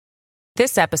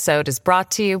This episode is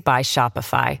brought to you by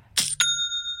Shopify.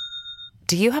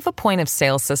 Do you have a point of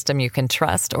sale system you can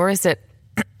trust, or is it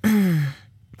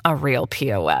a real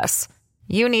POS?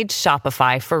 You need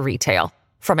Shopify for retail.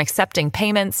 From accepting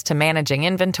payments to managing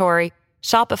inventory,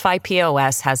 Shopify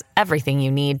POS has everything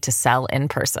you need to sell in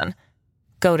person.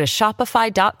 Go to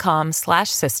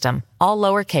shopify.com/system, all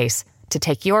lowercase, to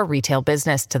take your retail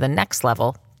business to the next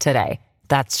level today.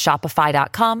 That's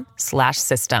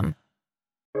shopify.com/system.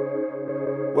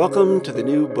 Welcome to the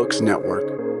New Books Network.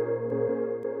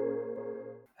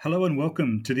 Hello and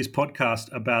welcome to this podcast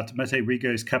about Mate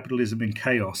Rigo's Capitalism in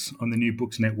Chaos on the New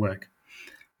Books Network.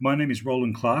 My name is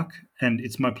Roland Clark, and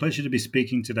it's my pleasure to be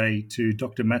speaking today to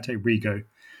Dr. Mate Rigo,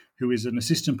 who is an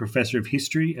assistant professor of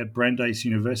history at Brandeis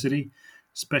University,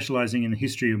 specializing in the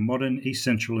history of modern East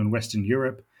Central and Western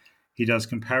Europe. He does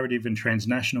comparative and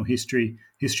transnational history,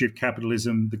 history of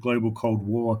capitalism, the global Cold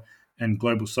War, and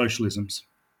global socialisms.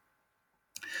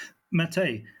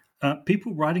 Mate,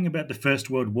 people writing about the First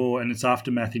World War and its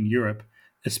aftermath in Europe,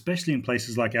 especially in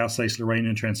places like Alsace-Lorraine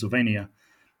and Transylvania,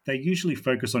 they usually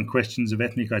focus on questions of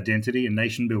ethnic identity and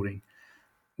nation building.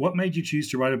 What made you choose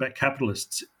to write about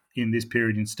capitalists in this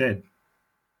period instead?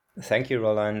 Thank you,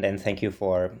 Roland, and thank you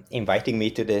for inviting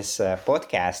me to this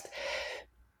podcast.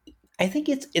 I think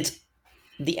it's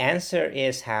the answer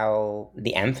is how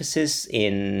the emphasis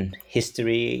in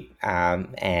history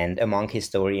and among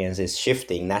historians is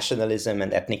shifting. Nationalism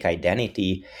and ethnic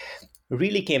identity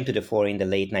really came to the fore in the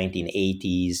late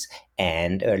 1980s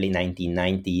and early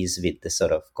 1990s with the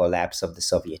sort of collapse of the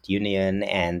Soviet Union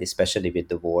and especially with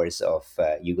the wars of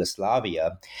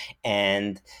Yugoslavia.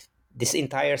 And this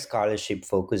entire scholarship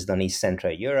focused on East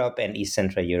Central Europe, and East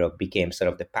Central Europe became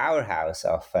sort of the powerhouse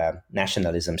of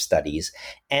nationalism studies.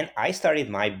 And I started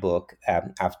my book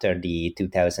after the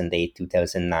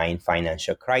 2008-2009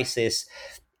 financial crisis,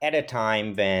 at a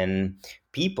time when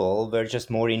people were just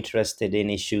more interested in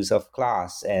issues of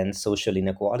class and social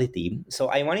inequality. So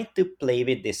I wanted to play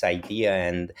with this idea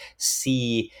and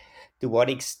see to what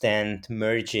extent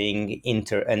merging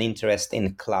an interest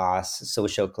in class,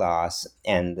 social class,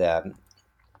 and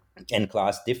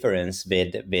class difference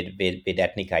with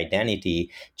ethnic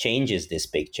identity changes this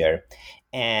picture.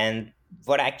 And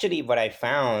what I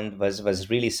found was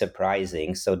really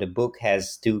surprising. So the book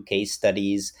has two case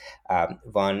studies.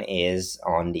 One is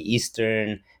on the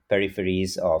eastern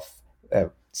peripheries of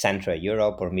Central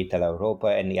Europe or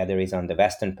Mitteleuropa, and the other is on the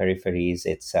western peripheries.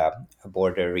 It's a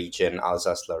border region,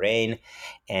 Alsace-Lorraine.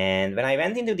 And when I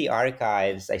went into the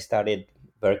archives, I started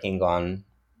working on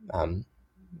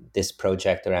this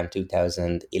project around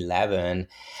 2011.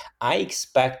 I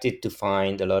expected to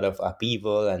find a lot of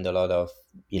upheaval and a lot of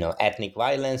ethnic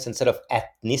violence and sort of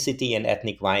ethnicity and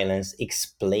ethnic violence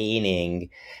explaining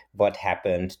what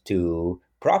happened to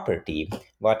property,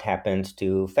 what happened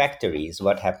to factories,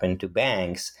 what happened to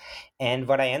banks. And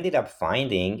what I ended up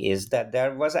finding is that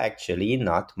there was actually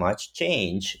not much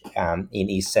change in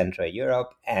East Central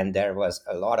Europe, and there was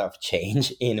a lot of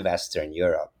change in Western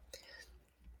Europe.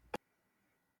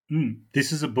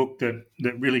 This is a book that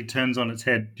really turns on its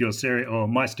head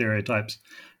my stereotypes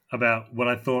about what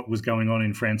I thought was going on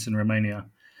in France and Romania.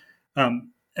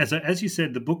 As you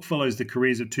said, the book follows the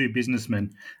careers of two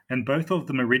businessmen, and both of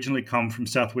them originally come from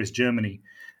Southwest Germany,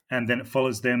 and then it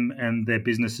follows them and their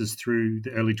businesses through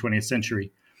the early 20th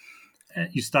century.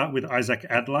 You start with Isaac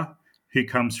Adler, who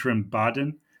comes from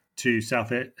Baden to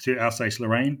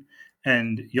Alsace-Lorraine,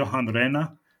 and Johann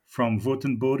Renner from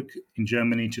Württemberg in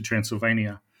Germany to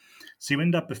Transylvania. So you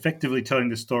end up effectively telling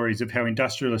the stories of how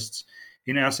industrialists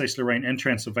in Alsace-Lorraine and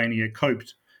Transylvania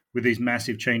coped with these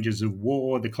massive changes of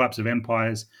war, the collapse of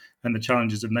empires, and the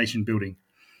challenges of nation building.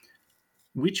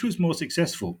 Which was more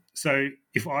successful? So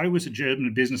if I was a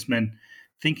German businessman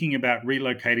thinking about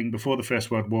relocating before the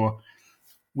First World War,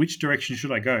 which direction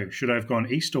should I go? Should I have gone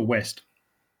east or west?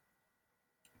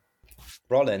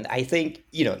 Roland, I think,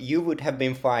 you would have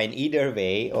been fine either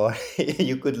way, or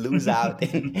you could lose out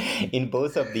in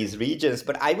both of these regions.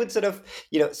 But I would sort of,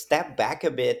 step back a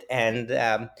bit and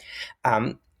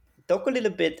talk a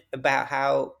little bit about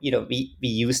how, we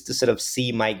used to sort of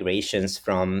see migrations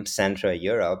from Central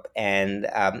Europe. And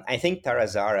I think Tara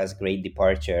Zahra's Great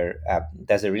Departure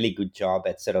does a really good job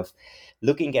at sort of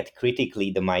looking at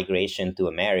critically the migration to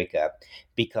America.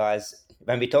 Because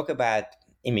when we talk about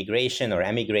immigration or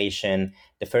emigration,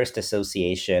 the first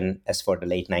association, as for the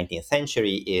late 19th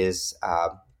century, is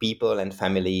people and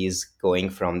families going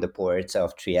from the ports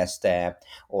of Trieste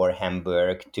or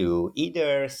Hamburg to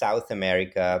either South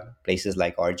America, places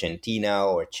like Argentina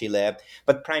or Chile,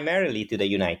 but primarily to the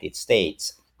United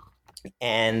States.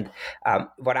 And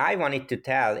what I wanted to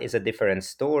tell is a different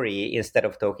story. Instead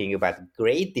of talking about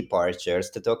great departures,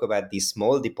 to talk about these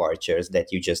small departures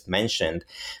that you just mentioned,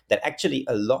 that actually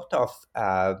a lot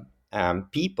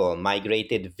of people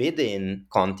migrated within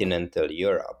continental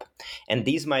Europe. And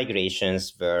these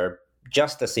migrations were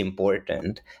just as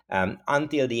important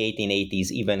until the 1880s,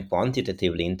 even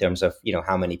quantitatively in terms of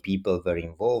how many people were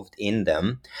involved in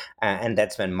them, and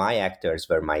that's when my actors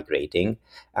were migrating.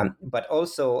 But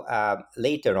also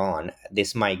later on,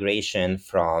 this migration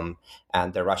from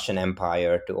the Russian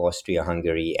Empire to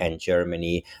Austria-Hungary and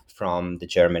Germany, from the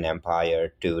German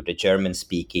Empire to the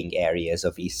German-speaking areas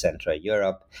of East Central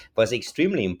Europe, was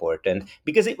extremely important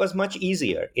because it was much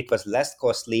easier. It was less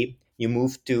costly. You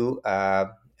moved to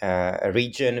a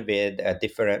region with a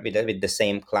different with the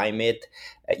same climate.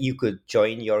 You could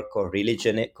join your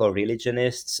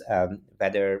co-religionists,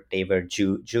 whether they were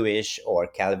Jewish or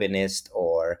Calvinist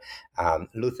or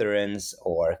Lutherans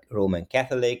or Roman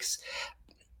Catholics,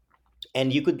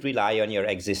 and you could rely on your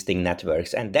existing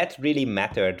networks, and that really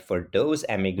mattered for those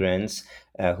immigrants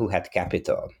who had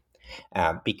capital,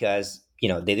 because they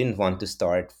didn't want to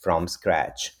start from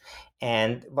scratch.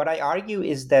 And what I argue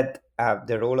is that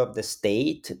the role of the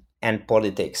state and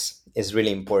politics is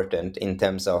really important in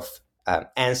terms of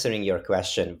answering your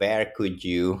question: where could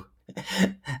you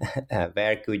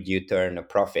turn a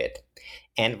profit?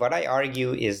 And what I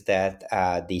argue is that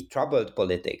the troubled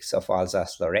politics of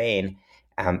Alsace-Lorraine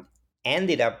um,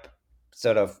 ended up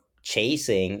sort of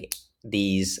chasing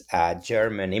these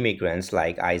German immigrants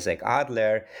like Isaac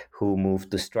Adler, who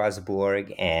moved to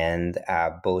Strasbourg and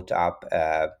bought up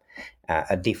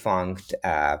a defunct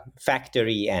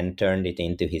factory and turned it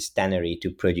into his tannery to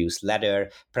produce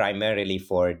leather, primarily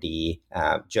for the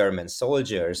German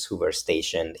soldiers who were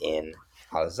stationed in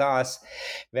Alsace.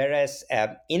 Whereas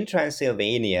in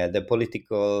Transylvania, the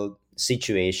political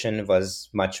situation was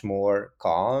much more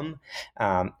calm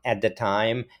at the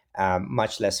time.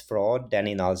 Much less fraud than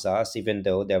in Alsace, even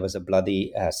though there was a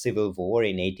bloody civil war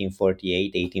in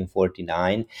 1848,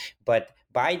 1849. But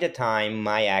by the time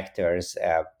my actors,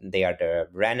 they are the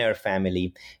Renner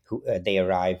family, who they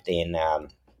arrived in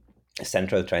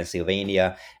central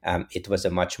Transylvania, it was a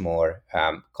much more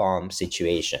calm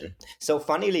situation. So,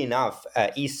 funnily enough,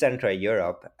 East Central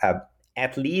Europe,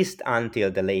 at least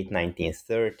until the late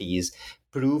 1930s,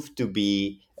 proved to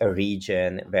be a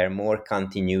region where more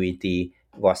continuity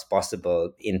was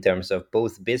possible in terms of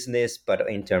both business, but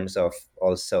in terms of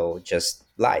also just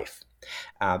life.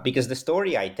 Because the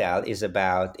story I tell is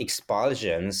about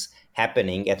expulsions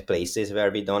happening at places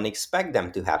where we don't expect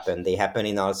them to happen. They happen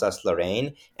in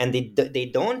Alsace-Lorraine, and they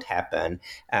don't happen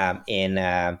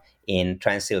in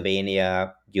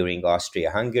Transylvania during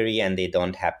Austria-Hungary, and they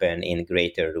don't happen in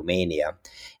Greater Romania.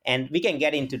 And we can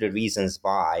get into the reasons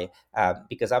why,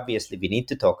 because obviously we need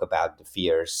to talk about the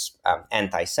fierce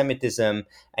anti-Semitism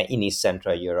in East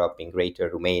Central Europe, in Greater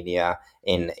Romania,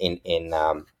 in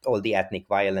all the ethnic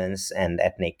violence and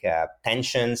ethnic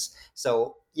tensions.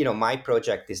 So, my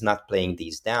project is not playing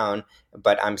these down,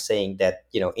 but I'm saying that,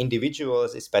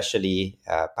 individuals, especially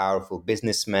powerful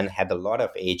businessmen, had a lot of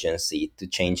agency to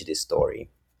change this story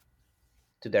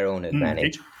to their own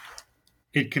advantage.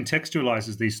 It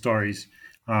contextualizes these stories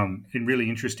in really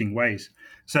interesting ways.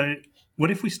 So, what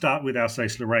if we start with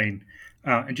Alsace-Lorraine?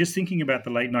 And just thinking about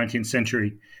the late 19th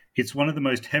century, it's one of the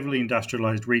most heavily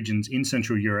industrialized regions in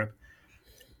Central Europe,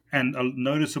 and a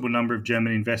noticeable number of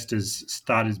German investors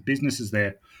started businesses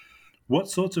there. What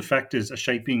sorts of factors are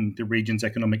shaping the region's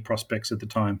economic prospects at the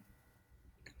time?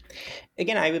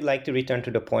 Again, I would like to return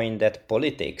to the point that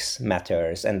politics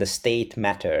matters and the state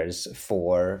matters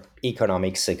for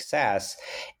economic success.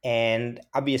 And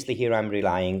obviously, here I'm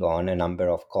relying on a number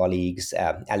of colleagues.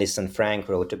 Alison Frank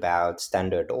wrote about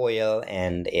Standard Oil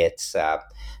and its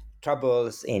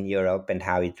troubles in Europe and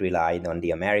how it relied on the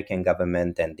American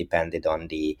government and depended on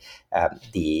the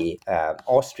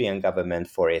Austrian government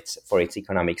for its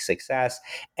economic success.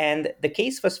 And the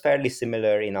case was fairly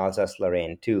similar in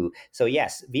Alsace-Lorraine too. So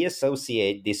yes, we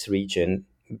associate this region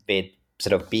with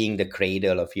sort of being the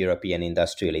cradle of European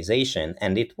industrialization,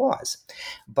 and it was.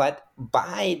 But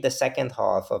by the second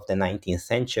half of the 19th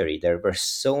century, there were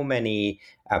so many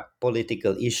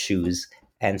political issues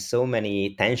and so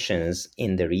many tensions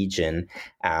in the region.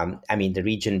 The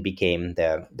region became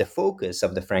the focus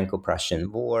of the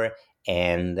Franco-Prussian War,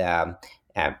 and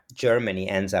Germany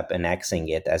ends up annexing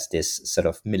it as this sort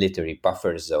of military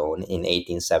buffer zone in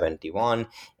 1871,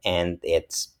 and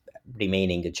it's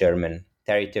remaining a German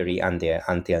territory until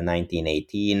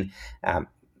 1918,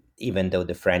 even though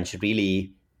the French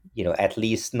really, at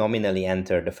least nominally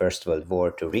entered the First World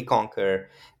War to reconquer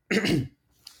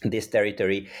this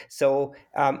territory. So,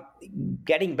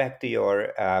 getting back to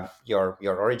your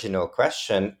original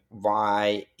question,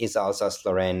 why is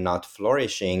Alsace-Lorraine not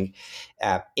flourishing?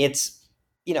 It's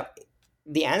you know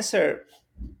the answer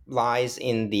lies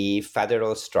in the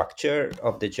federal structure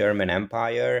of the German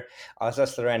Empire.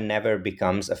 Alsace-Lorraine never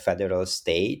becomes a federal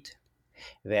state,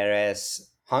 whereas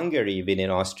Hungary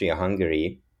within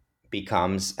Austria-Hungary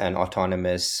becomes an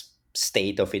autonomous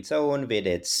state of its own with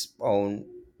its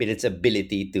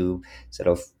ability to sort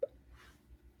of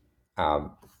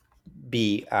um,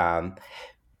 be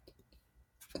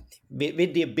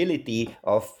with the ability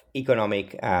of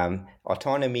economic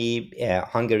autonomy.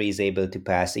 Hungary is able to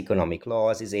pass economic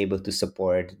laws, is able to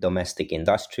support domestic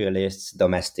industrialists,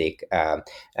 domestic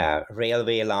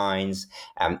railway lines,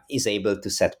 is able to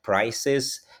set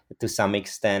prices to some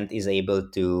extent, is able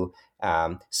to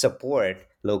support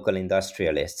local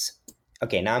industrialists.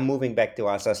 Okay, now moving back to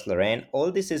Alsace-Lorraine,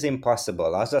 all this is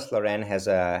impossible. Alsace-Lorraine has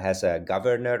a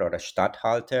governor or a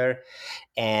Statthalter,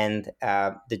 and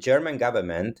the German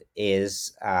government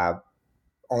is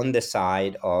on the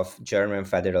side of German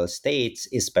federal states,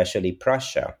 especially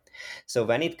Prussia. So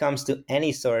when it comes to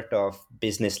any sort of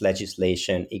business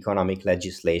legislation, economic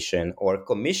legislation, or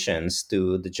commissions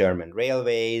to the German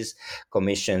railways,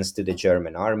 commissions to the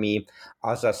German army,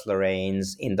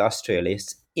 Alsace-Lorraine's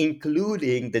industrialists,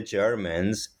 including the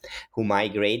Germans who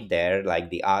migrate there, like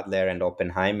the Adler and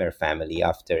Oppenheimer family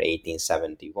after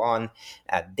 1871,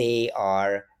 they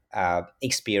are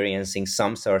experiencing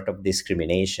some sort of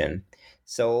discrimination.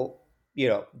 So,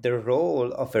 the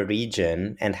role of a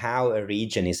region and how a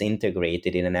region is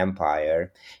integrated in an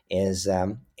empire is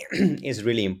is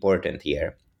really important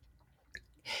here.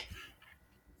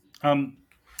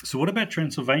 So what about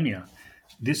Transylvania?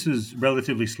 This is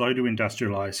relatively slow to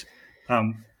industrialize.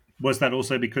 Was that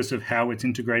also because of how it's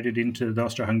integrated into the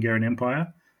Austro-Hungarian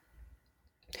Empire?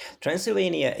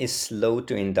 Transylvania is slow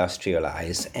to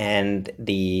industrialize, and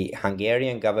the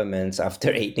Hungarian governments after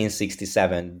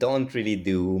 1867 don't really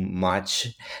do much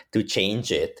to change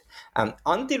it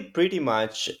until pretty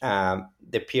much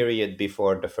the period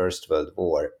before the First World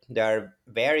War. There are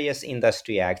various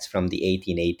industry acts from the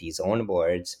 1880s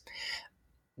onwards.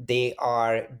 They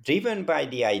are driven by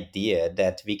the idea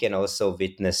that we can also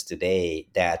witness today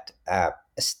that a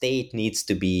state needs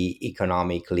to be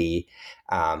economically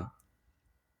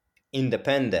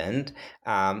independent.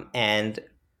 And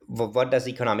what does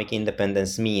economic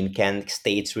independence mean? Can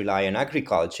states rely on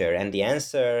agriculture? And the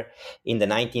answer in the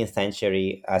 19th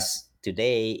century, as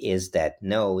today, is that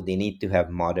no, they need to have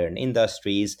modern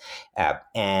industries.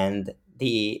 And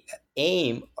the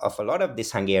aim of a lot of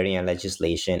this Hungarian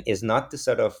legislation is not to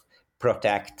sort of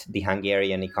protect the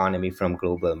Hungarian economy from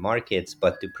global markets,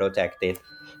 but to protect it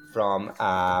from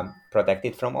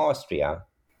Austria.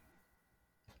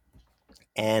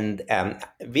 And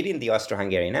within the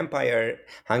Austro-Hungarian Empire,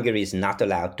 Hungary is not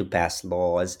allowed to pass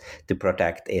laws to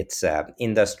protect its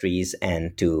industries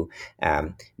and to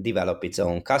develop its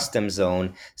own custom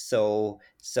zone. So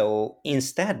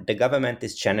instead, the government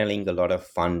is channeling a lot of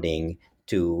funding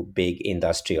to big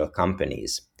industrial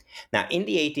companies. Now, in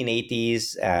the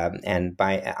 1880s and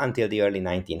by until the early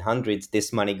 1900s,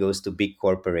 this money goes to big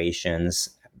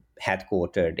corporations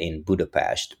headquartered in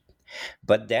Budapest.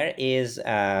 But there is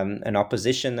an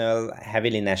oppositional,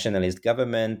 heavily nationalist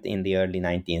government in the early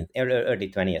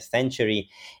 20th century,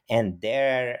 and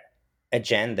their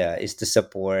agenda is to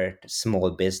support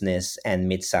small business and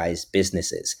mid-sized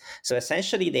businesses. So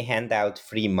essentially, they hand out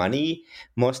free money,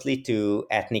 mostly to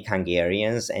ethnic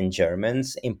Hungarians and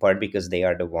Germans, in part because they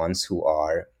are the ones who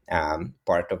are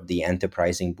part of the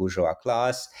enterprising bourgeois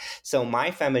class. So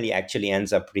my family actually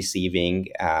ends up receiving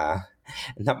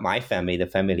not my family, the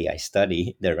family I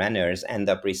study, the Renners, end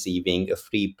up receiving a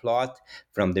free plot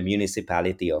from the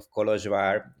municipality of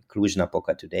Kolozsvár,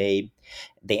 Cluj-Napoca today.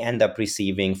 They end up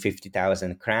receiving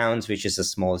 50,000 crowns, which is a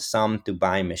small sum to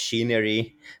buy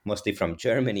machinery, mostly from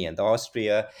Germany and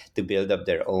Austria, to build up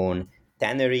their own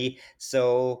tannery.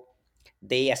 So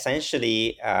they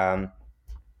essentially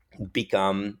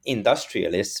become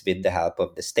industrialists with the help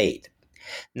of the state.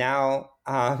 Now,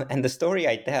 and the story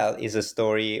I tell is a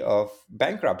story of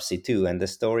bankruptcy too, and the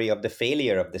story of the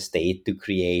failure of the state to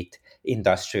create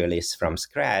industrialists from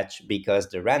scratch, because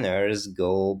the Renners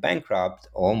go bankrupt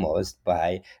almost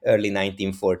by early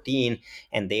 1914,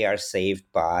 and they are saved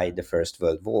by the First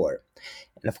World War.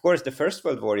 And of course, the First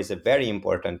World War is a very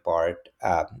important part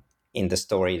in the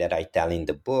story that I tell in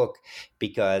the book,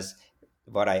 because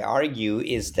what I argue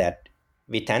is that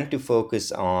we tend to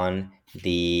focus on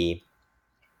the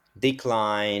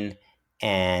decline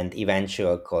and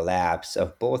eventual collapse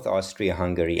of both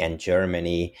Austria-Hungary and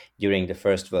Germany during the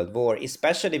First World War,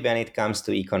 especially when it comes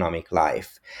to economic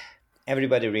life.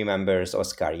 Everybody remembers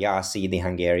Oskar Jászai, the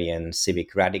Hungarian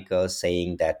civic radical,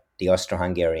 saying that the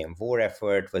Austro-Hungarian war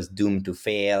effort was doomed to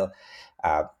fail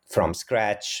from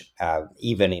scratch.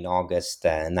 Even in August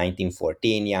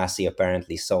 1914, Jászai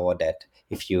apparently saw that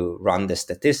if you run the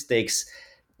statistics,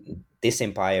 this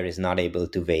empire is not able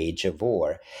to wage a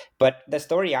war. But the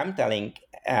story I'm telling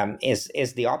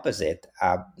is the opposite.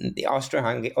 The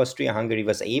Austria-Hungary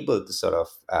was able to sort of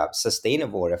sustain a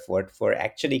war effort for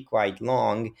actually quite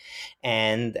long,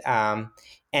 and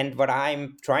what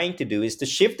I'm trying to do is to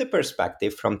shift the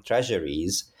perspective from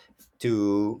treasuries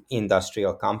to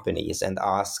industrial companies and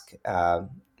ask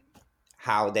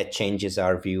how that changes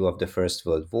our view of the First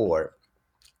World War.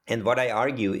 And what I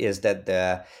argue is that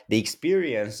the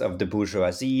experience of the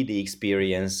bourgeoisie, the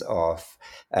experience of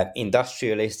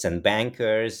industrialists and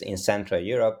bankers in Central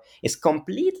Europe is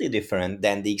completely different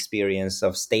than the experience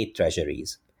of state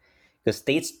treasuries. Because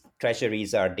state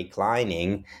treasuries are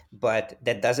declining, but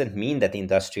that doesn't mean that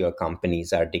industrial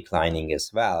companies are declining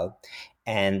as well.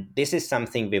 And this is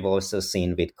something we've also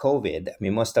seen with COVID. I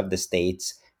mean, most of the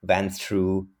states went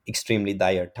through extremely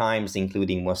dire times,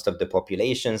 including most of the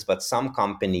populations, but some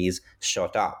companies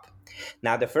shot up.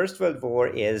 Now, the First World War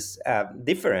is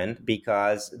different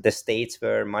because the states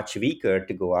were much weaker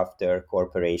to go after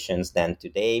corporations than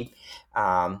today.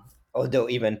 Although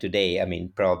even today, I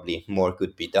mean, probably more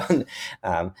could be done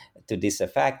to this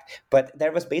effect. But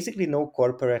there was basically no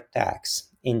corporate tax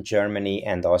in Germany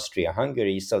and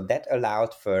Austria-Hungary. So that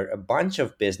allowed for a bunch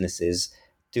of businesses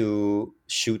to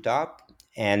shoot up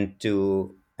and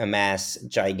to amass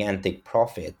gigantic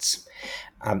profits.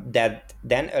 That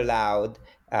then allowed,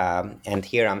 and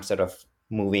here I'm sort of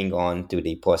moving on to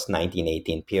the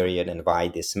post-1918 period and why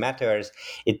this matters,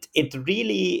 it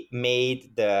really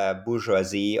made the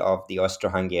bourgeoisie of the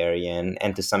Austro-Hungarian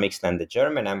and to some extent the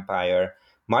German Empire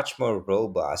much more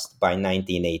robust by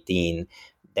 1918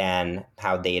 than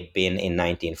how they had been in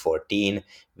 1914,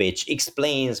 which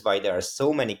explains why there are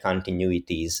so many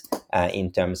continuities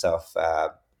in terms of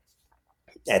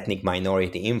ethnic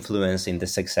minority influence in the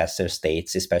successor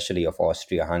states, especially of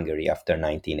Austria-Hungary after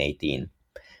 1918.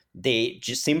 They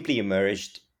just simply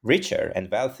emerged richer and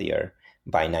wealthier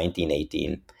by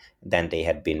 1918 than they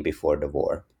had been before the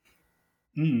war.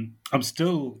 I'm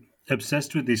still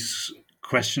obsessed with this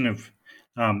question of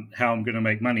how I'm going to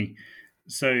make money.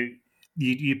 So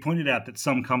you pointed out that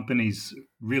some companies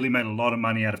really made a lot of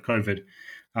money out of COVID,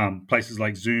 places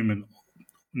like Zoom, and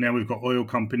now we've got oil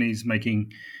companies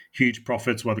making huge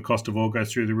profits while the cost of oil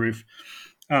goes through the roof.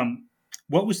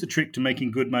 What was the trick to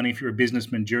making good money if you're a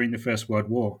businessman during the First World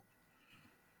War?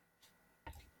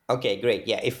 Okay, great.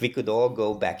 Yeah, if we could all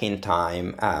go back in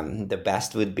time, the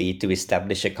best would be to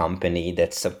establish a company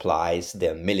that supplies the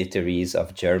militaries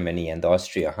of Germany and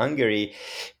Austria-Hungary,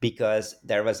 because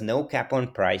there was no cap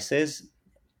on prices.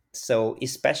 So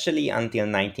especially until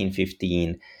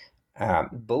 1915,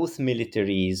 both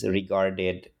militaries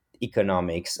regarded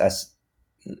economics as,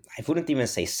 I wouldn't even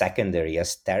say secondary,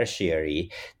 as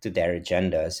tertiary to their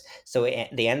agendas. So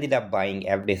they ended up buying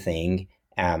everything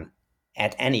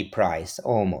at any price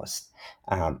almost.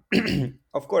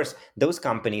 Of course, those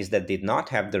companies that did not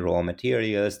have the raw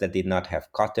materials, that did not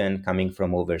have cotton coming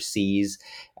from overseas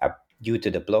due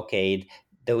to the blockade,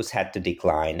 those had to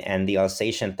decline, and the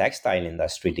Alsatian textile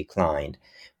industry declined.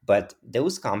 But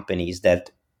those companies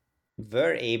that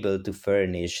were able to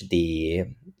furnish the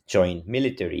joint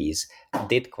militaries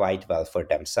did quite well for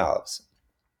themselves.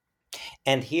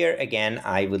 And here again,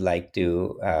 I would like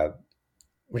to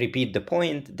repeat the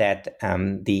point that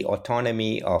the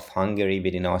autonomy of Hungary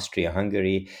within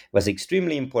Austria-Hungary was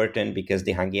extremely important, because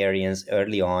the Hungarians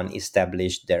early on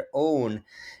established their own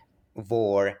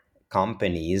war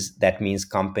companies. That means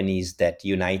companies that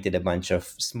united a bunch of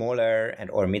smaller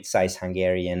and or mid-sized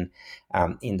Hungarian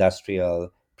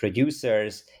industrial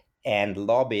producers and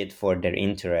lobbied for their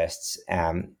interests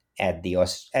at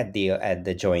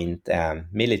the joint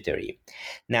military.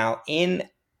 Now, in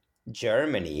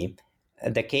Germany,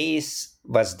 the case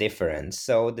was different.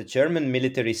 So the German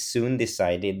military soon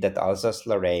decided that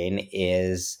Alsace-Lorraine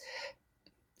is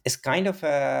kind of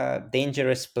a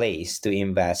dangerous place to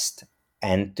invest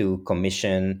and to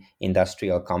commission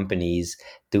industrial companies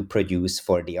to produce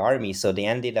for the army. So they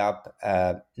ended up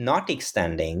not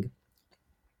extending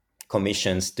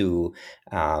commissions to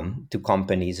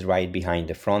companies right behind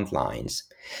the front lines.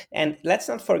 And let's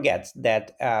not forget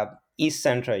that East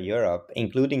Central Europe,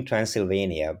 including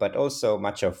Transylvania, but also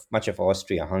much of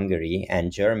Austria-Hungary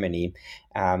and Germany,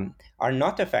 are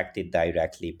not affected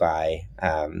directly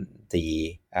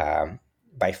the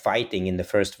by fighting in the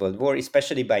First World War,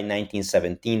 especially by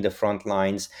 1917. The front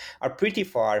lines are pretty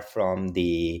far from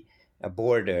the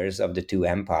borders of the two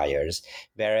empires.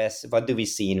 Whereas, what do we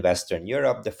see in Western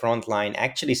Europe? The front line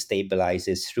actually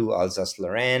stabilizes through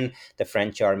Alsace-Lorraine. The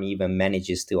French army even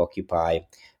manages to occupy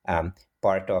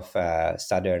part of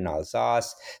southern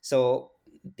Alsace. So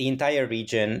the entire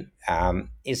region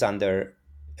is under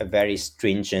a very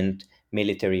stringent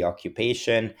military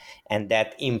occupation, and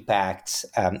that impacts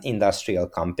industrial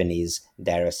companies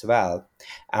there as well.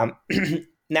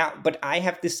 Now, but I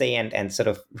have to say and sort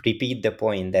of repeat the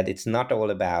point that it's not all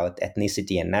about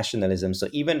ethnicity and nationalism. So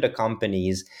even the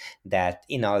companies that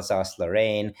in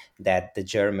Alsace-Lorraine that the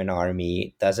German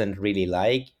army doesn't really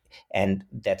like and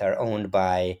that are owned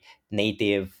by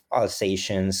native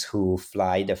Alsatians who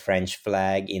fly the French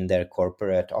flag in their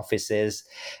corporate offices,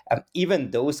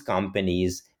 even those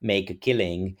companies make a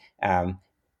killing,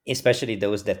 especially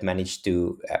those that manage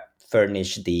to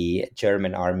furnish the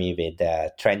German army with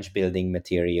trench building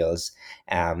materials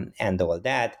and all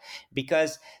that,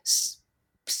 because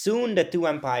soon the two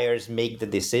empires make the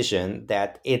decision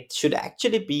that it should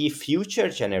actually be future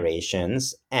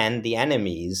generations and the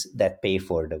enemies that pay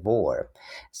for the war,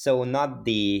 so not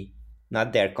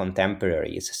their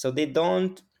contemporaries. So they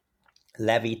don't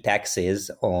levy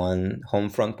taxes on home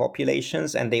front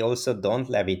populations, and they also don't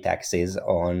levy taxes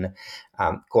on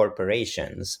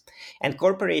corporations. And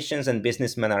corporations and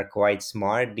businessmen are quite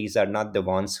smart. These are not the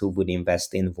ones who would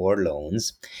invest in war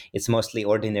loans. It's mostly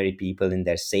ordinary people in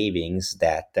their savings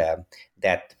that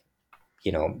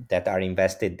that are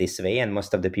invested this way, and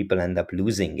most of the people end up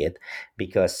losing it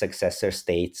because successor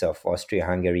states of Austria,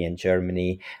 Hungary, and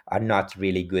Germany are not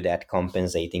really good at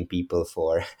compensating people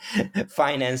for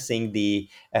financing the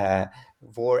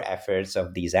war efforts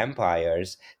of these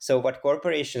empires. So what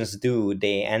corporations do,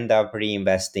 they end up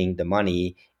reinvesting the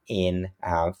money in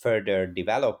further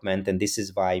development, and this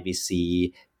is why we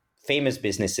see famous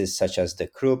businesses such as the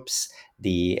Krupps,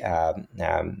 the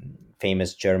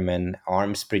famous German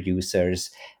arms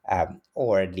producers,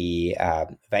 or the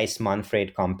Weiss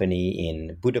Manfred company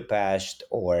in Budapest,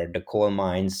 or the coal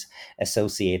mines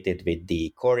associated with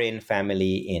the Korin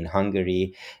family in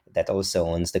Hungary that also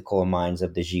owns the coal mines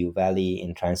of the Jiu Valley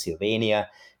in Transylvania,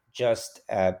 just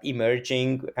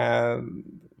emerging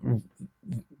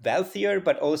wealthier,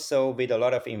 but also with a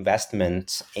lot of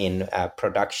investment in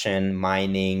production,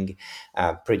 mining,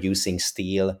 producing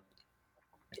steel.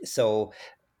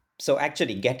 So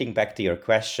actually, getting back to your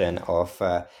question of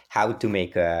how to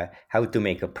make a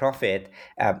profit,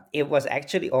 it was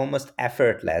actually almost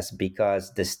effortless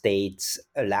because the states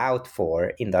allowed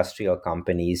for industrial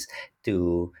companies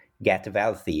to get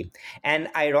wealthy. And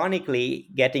ironically,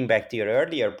 getting back to your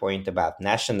earlier point about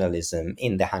nationalism,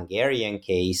 in the Hungarian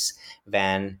case,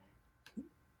 when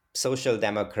social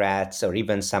democrats or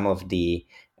even some of the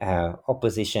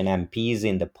opposition MPs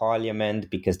in the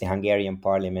parliament, because the Hungarian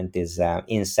parliament is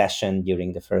in session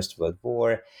during the First World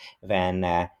War, when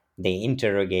they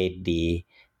interrogate the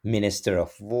Minister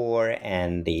of War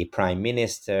and the Prime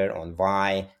Minister on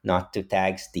why not to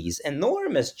tax these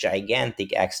enormous,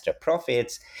 gigantic extra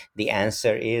profits, the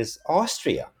answer is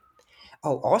Austria.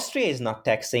 Oh, Austria is not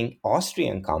taxing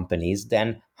Austrian companies,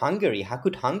 then Hungary, how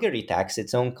could Hungary tax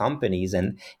its own companies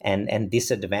and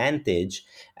disadvantage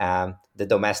the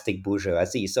domestic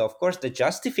bourgeoisie? So, of course, the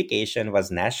justification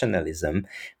was nationalism.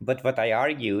 But what I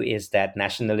argue is that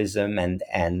nationalism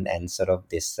and sort of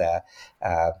this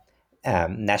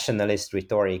nationalist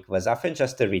rhetoric was often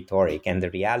just a rhetoric. And the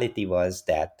reality was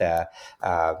that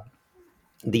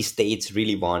these states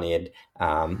really wanted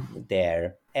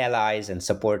their allies and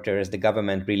supporters, the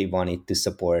government really wanted to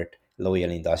support loyal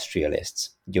industrialists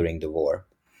during the war.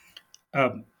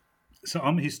 So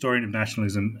I'm a historian of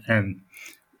nationalism, and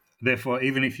therefore,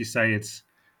 even if you say it's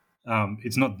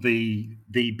not the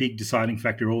big deciding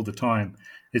factor all the time,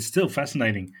 it's still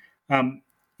fascinating.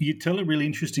 You tell a really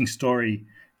interesting story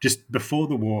just before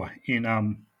the war in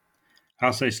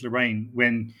Alsace-Lorraine,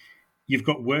 when you've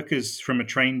got workers from a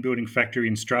train building factory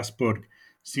in Strasbourg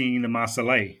singing the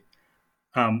Marseillaise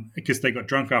because they got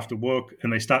drunk after work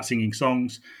and they start singing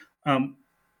songs.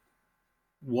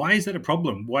 Why is that a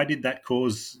problem? Why did that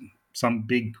cause some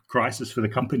big crisis for the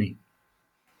company?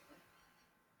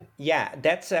 Yeah,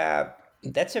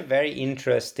 That's a very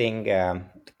interesting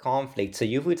conflict. So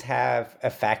you would have a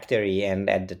factory, and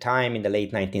at the time in the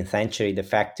late 19th century, the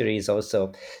factory is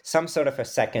also some sort of a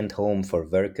second home for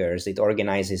workers. It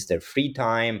organizes their free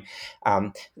time.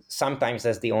 Um, Sometimes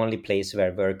that's the only place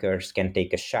where workers can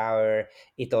take a shower.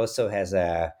 It also has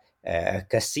a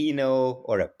casino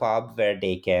or a pub where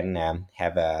they can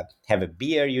have a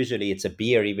beer. Usually, it's a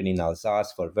beer even in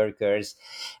Alsace for workers.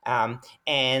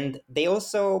 And they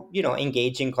also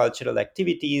engage in cultural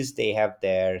activities. They have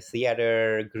their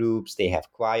theater groups, they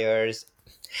have choirs.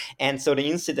 And so the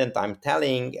incident I'm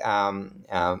telling,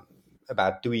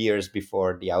 about 2 years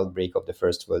before the outbreak of the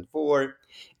First World War,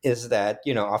 is that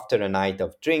after a night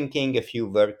of drinking, a few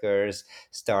workers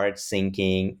start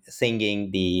singing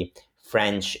the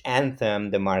French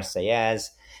anthem, the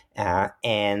Marseillaise,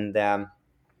 and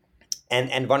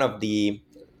one of the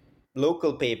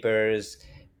local papers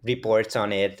reports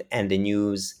on it, and the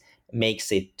news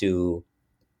makes it to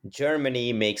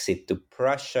Germany, makes it to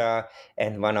Prussia,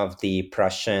 and one of the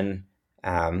Prussian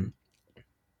um,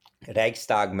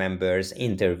 Reichstag members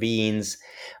intervenes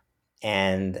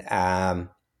and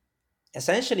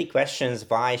essentially questions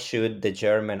why should the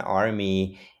German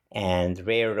army and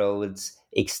railroads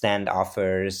extend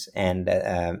offers and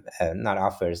not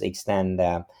offers, extend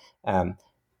um,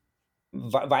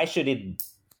 why should it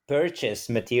purchase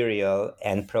material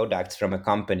and products from a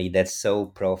company that's so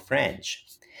pro-French?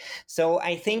 So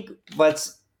I think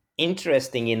what's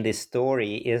interesting in this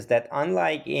story is that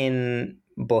unlike in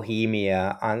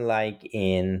Bohemia, unlike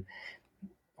in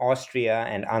Austria,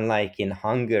 and unlike in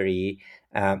Hungary,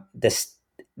 the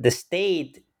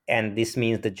state, and this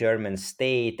means the German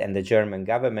state and the German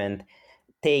government,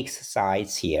 takes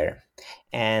sides here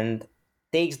and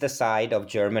takes the side of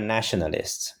German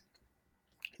nationalists.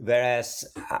 Whereas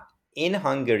in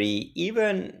Hungary,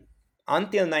 even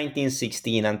until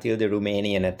 1916, until the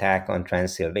Romanian attack on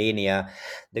Transylvania,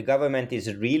 the government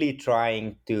is really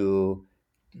trying to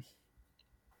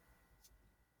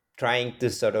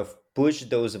sort of push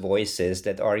those voices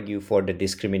that argue for the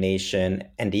discrimination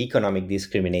and the economic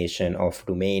discrimination of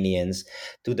Romanians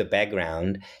to the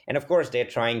background. And of course, they're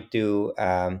trying to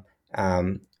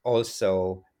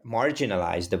also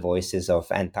marginalize the voices of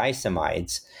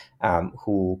anti-Semites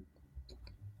who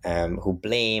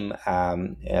blame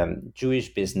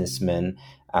Jewish businessmen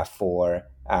for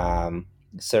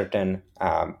certain,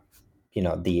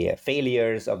 the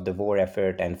failures of the war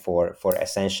effort, and for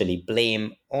essentially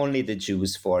blame only the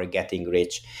Jews for getting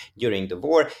rich during the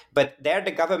war. But there,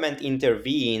 the government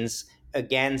intervenes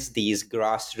against these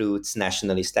grassroots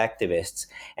nationalist activists.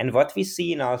 And what we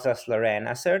see in Alsace-Lorraine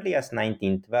as early as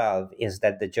 1912 is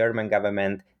that the German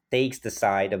government takes the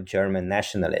side of German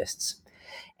nationalists.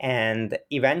 And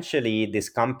eventually, this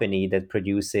company that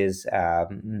produces,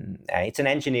 it's an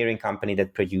engineering company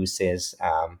that produces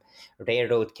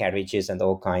railroad carriages and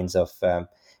all kinds of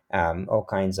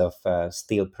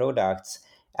steel products,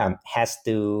 has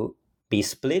to be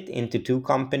split into two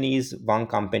companies. One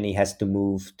company has to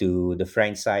move to the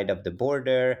French side of the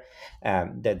border.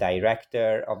 The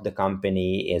director of the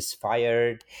company is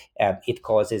fired. It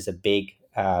causes a big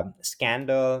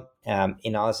scandal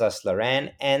in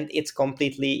Alsace-Lorraine, and it's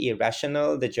completely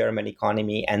irrational. The German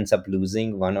economy ends up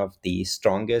losing one of the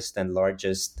strongest and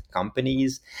largest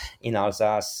companies in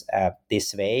Alsace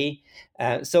this way.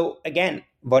 So again,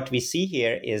 what we see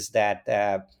here is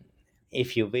that,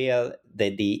 if you will,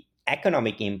 the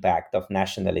economic impact of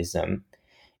nationalism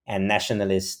and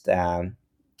nationalist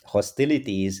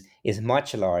hostilities is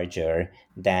much larger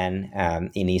than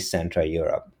in East Central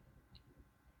Europe.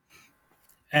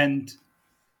 And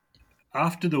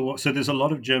after the war, so there's a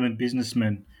lot of German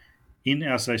businessmen in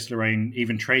Alsace-Lorraine,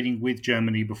 even trading with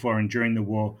Germany before and during the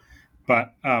war.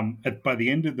 But by the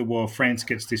end of the war, France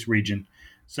gets this region.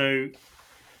 So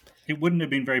it wouldn't have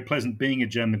been very pleasant being a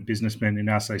German businessman in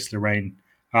Alsace-Lorraine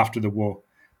after the war.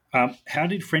 How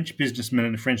did French businessmen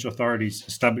and the French authorities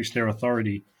establish their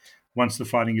authority once the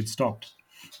fighting had stopped?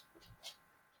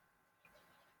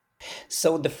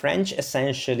 So the French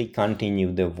essentially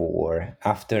continued the war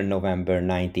after November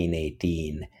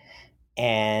 1918,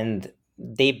 and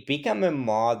they become a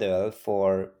model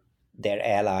for their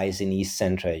allies in East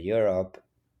Central Europe.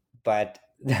 But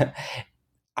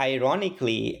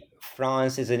ironically,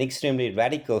 France is an extremely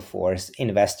radical force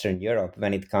in Western Europe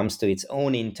when it comes to its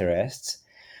own interests,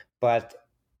 but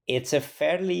it's a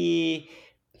fairly,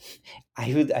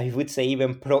 I would say,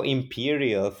 even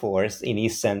pro-imperial force in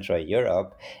East Central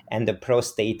Europe, and the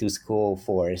pro-status quo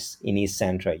force in East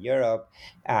Central Europe,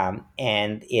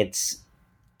 and it's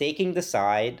taking the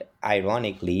side,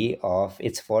 ironically, of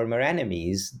its former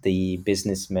enemies, the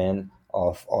businessmen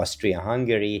of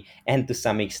Austria-Hungary and to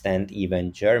some extent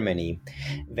even Germany.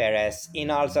 Whereas in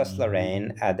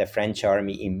Alsace-Lorraine, the French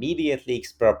army immediately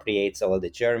expropriates all the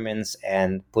Germans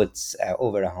and puts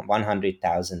over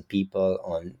 100,000 people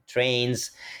on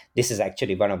trains. This is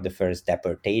actually one of the first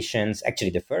deportations,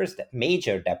 actually the first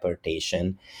major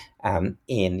deportation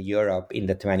in Europe in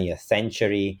the 20th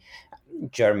century.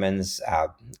 Germans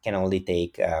can only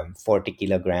take 40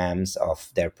 kilograms of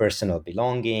their personal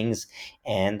belongings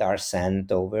and are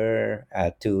sent over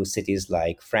to cities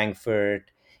like Frankfurt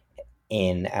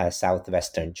in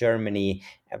southwestern Germany,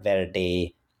 where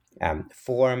they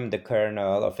form the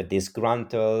kernel of a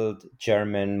disgruntled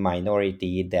German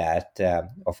minority that,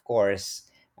 of course,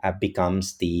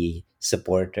 becomes the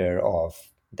supporter of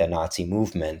the Nazi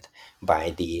movement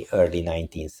by the early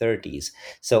 1930s.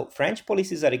 So French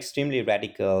policies are extremely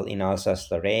radical in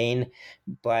Alsace-Lorraine,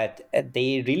 but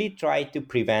they really try to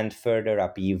prevent further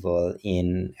upheaval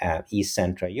in East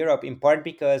Central Europe, in part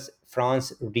because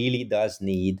France really does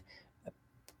need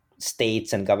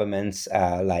states and governments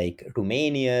like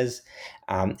Romania's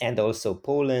and also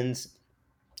Poland's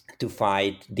to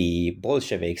fight the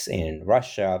Bolsheviks in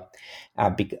Russia,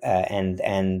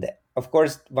 and of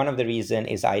course, one of the reasons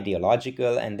is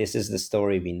ideological, and this is the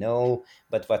story we know.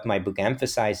 But what my book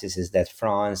emphasizes is that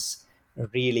France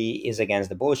really is against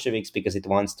the Bolsheviks because it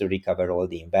wants to recover all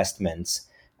the investments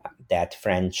that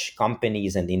French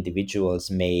companies and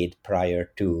individuals made prior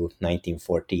to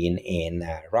 1914 in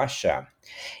Russia.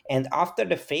 And after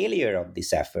the failure of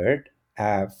this effort,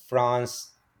 France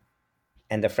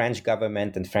and the French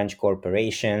government and French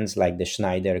corporations like the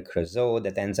Schneider Creusot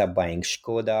that ends up buying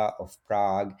Skoda of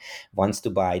Prague, wants to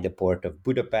buy the port of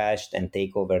Budapest and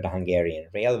take over the Hungarian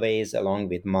railways along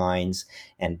with mines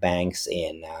and banks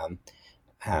in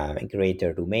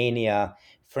Greater Romania.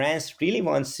 France really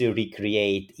wants to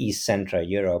recreate East Central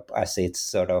Europe as its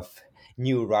sort of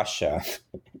new Russia,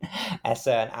 as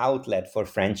an outlet for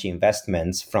French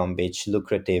investments from which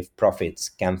lucrative profits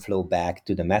can flow back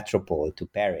to the metropole, to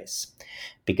Paris,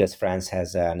 because France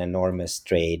has an enormous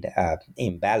trade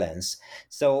imbalance.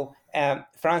 So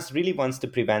France really wants to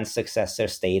prevent successor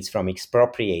states from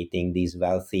expropriating these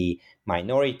wealthy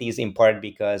minorities, in part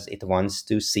because it wants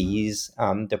to seize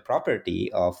the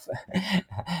property of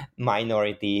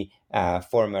minority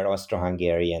former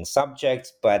Austro-Hungarian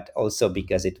subjects, but also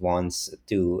because it wants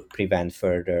to prevent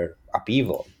further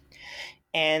upheaval.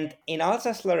 And in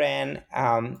Alsace-Lorraine,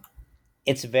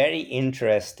 it's very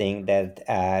interesting that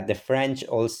the French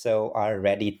also are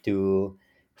ready to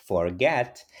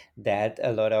forget that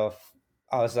a lot of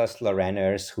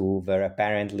Alsace-Lorrainers who were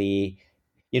apparently,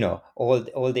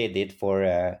 all they did for,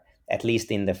 at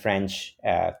least in the French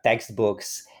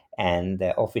textbooks and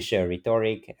official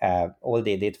rhetoric, all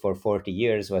they did for 40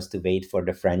 years was to wait for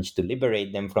the French to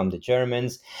liberate them from the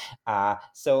Germans.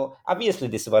 So obviously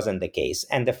this wasn't the case.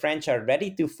 And the French are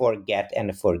ready to forget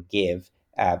and forgive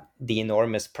the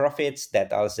enormous profits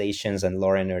that Alsatians and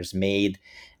Lorrainers made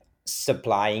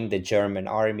supplying the German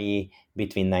army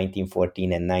between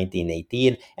 1914 and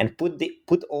 1918, and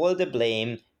put all the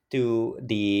blame to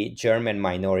the German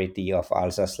minority of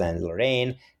Alsace and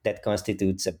Lorraine that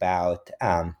constitutes about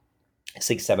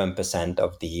 6-7%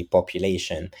 of the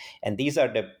population. And these are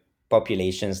the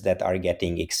populations that are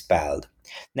getting expelled.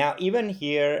 Now, even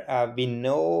here, we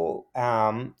know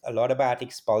a lot about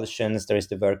expulsions. There is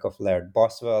the work of Laird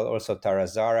Boswell. Also, Tara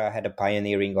Zara had a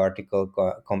pioneering article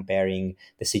comparing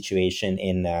the situation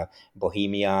in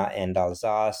Bohemia and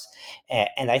Alsace.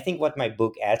 And I think what my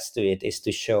book adds to it is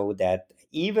to show that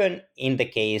even in the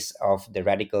case of the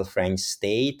radical French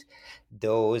state,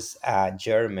 those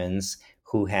Germans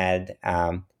who had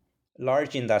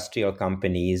large industrial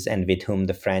companies and with whom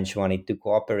the French wanted to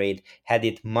cooperate had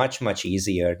it much, much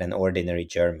easier than ordinary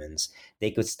Germans. They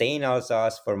could stay in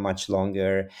Alsace for much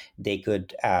longer. They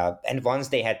could, and once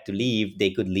they had to leave,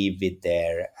 they could leave with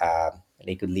their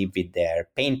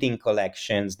painting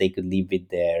collections. They could leave with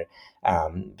their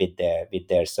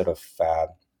sort of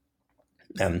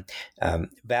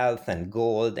wealth and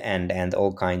gold and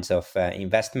all kinds of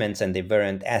investments, and they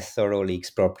weren't as thoroughly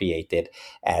expropriated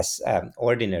as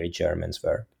ordinary Germans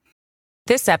were.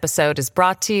 This episode is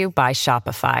brought to you by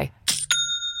Shopify.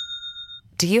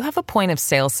 Do you have a point of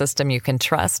sale system you can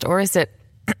trust, or is it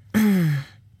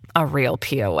a real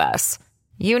POS?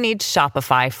 You need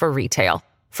Shopify for retail.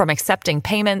 From accepting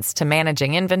payments to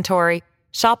managing inventory,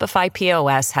 Shopify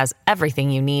POS has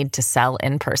everything you need to sell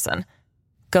in person.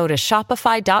 Go to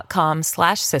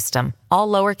shopify.com/system, all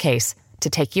lowercase, to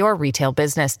take your retail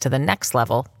business to the next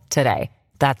level today.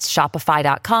 That's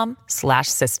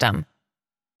shopify.com/system.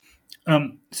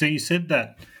 So you said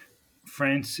that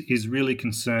France is really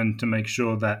concerned to make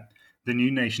sure that the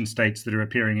new nation states that are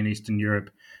appearing in Eastern Europe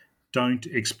don't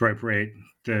expropriate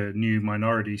the new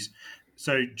minorities.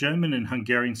 So German and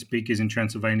Hungarian speakers in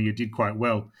Transylvania did quite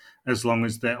well as long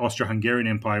as the Austro-Hungarian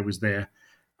Empire was there.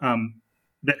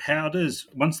 But how does,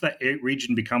 once that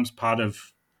region becomes part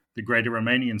of the greater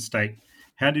Romanian state,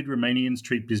 how did Romanians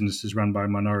treat businesses run by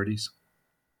minorities?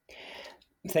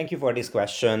 Thank you for this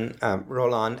question,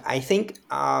 Roland. I think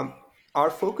our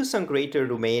focus on Greater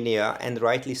Romania, and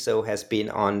rightly so, has been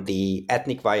on the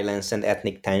ethnic violence and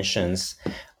ethnic tensions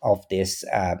of this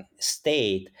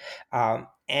state.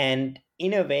 And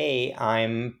in a way,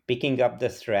 I'm picking up the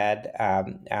thread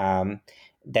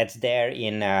that's there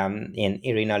in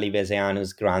Irina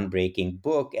Livezeanu's groundbreaking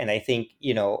book, and I think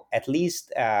at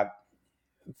least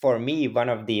for me, one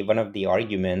of the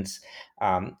arguments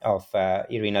of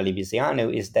Irina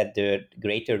Livezeanu is that the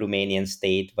Greater Romanian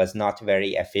state was not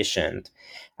very efficient.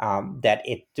 That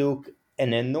it took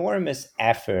an enormous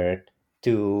effort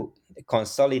to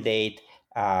consolidate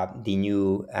the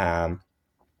new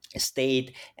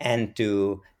state and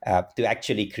to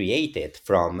actually create it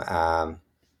from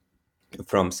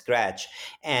scratch.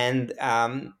 And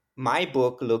my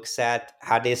book looks at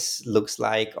how this looks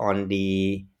like on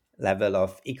the level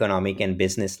of economic and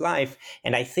business life.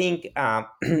 And I think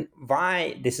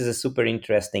why this is a super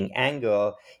interesting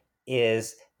angle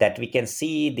is that we can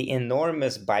see the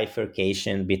enormous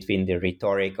bifurcation between the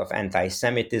rhetoric of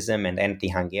anti-Semitism and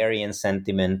anti-Hungarian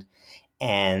sentiment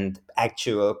and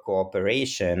actual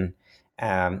cooperation,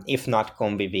 if not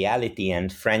conviviality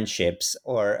and friendships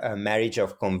or a marriage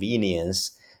of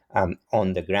convenience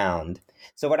on the ground.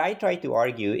 So, what I try to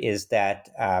argue is that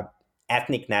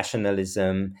ethnic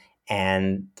nationalism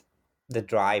and the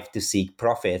drive to seek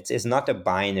profits is not a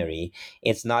binary.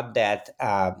 It's not that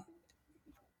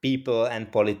people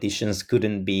and politicians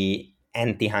couldn't be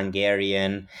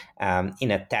anti-Hungarian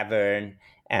in a tavern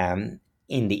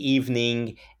in the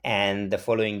evening, and the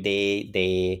following day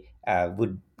they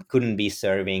couldn't be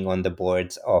serving on the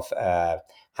boards of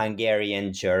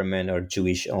Hungarian, German, or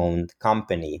Jewish-owned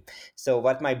company. So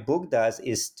what my book does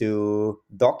is to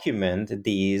document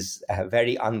these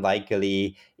very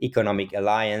unlikely economic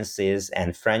alliances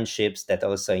and friendships that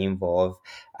also involve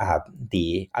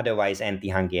the otherwise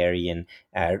anti-Hungarian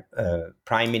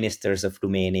prime ministers of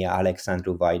Romania,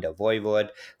 Alexandru Vaida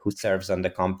Voivod, who serves on the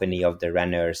company of the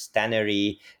Renner's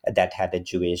Tannery that had a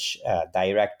Jewish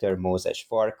director, Moses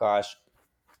Farkas,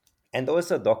 and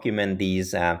also document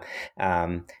these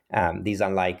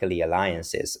unlikely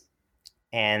alliances.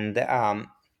 And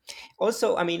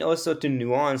also to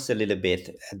nuance a little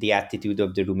bit the attitude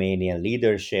of the Romanian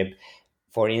leadership.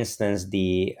 For instance,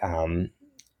 the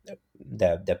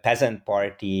peasant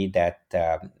party that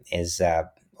is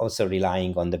also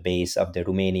relying on the base of the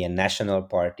Romanian National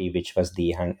Party, which was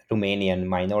the Romanian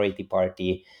minority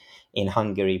party in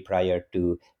Hungary prior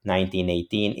to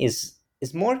 1918, is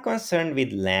more concerned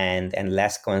with land and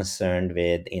less concerned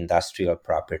with industrial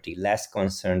property, less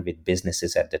concerned with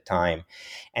businesses at the time.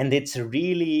 And it's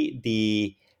really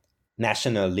the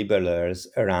national liberals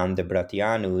around the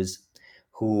Bratianus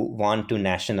who want to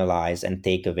nationalize and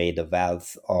take away the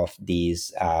wealth of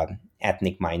these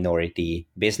ethnic minority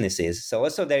businesses. So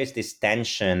also there is this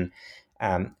tension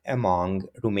among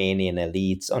Romanian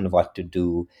elites on what to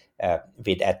do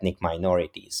with ethnic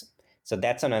minorities. So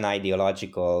that's on an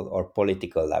ideological or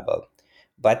political level.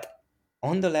 But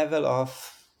on the level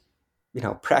of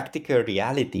practical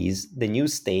realities, the new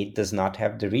state does not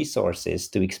have the resources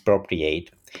to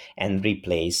expropriate and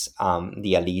replace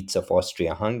the elites of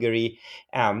Austria-Hungary.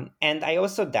 And I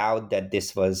also doubt that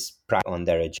this was on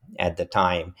their agenda at the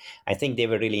time. I think they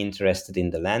were really interested in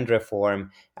the land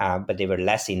reform, but they were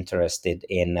less interested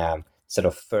in sort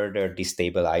of further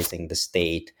destabilizing the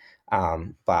state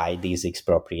by these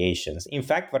expropriations. In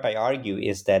fact, what I argue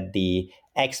is that the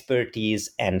expertise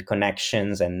and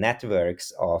connections and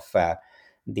networks of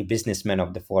the businessmen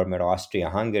of the former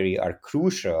Austria-Hungary are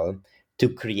crucial to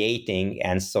creating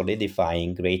and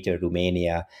solidifying Greater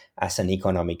Romania as an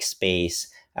economic space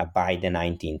by the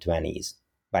 1920s,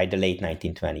 by the late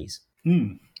 1920s.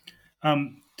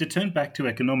 To turn back to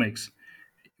economics,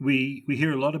 we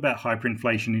hear a lot about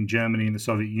hyperinflation in Germany and the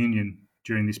Soviet Union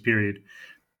during this period.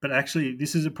 But actually,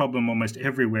 this is a problem almost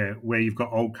everywhere where you've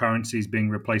got old currencies being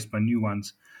replaced by new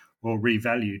ones or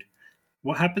revalued.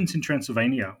 What happens in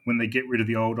Transylvania when they get rid of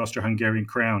the old Austro-Hungarian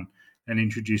crown and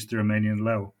introduce the Romanian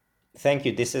leu? Thank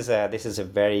you. This is a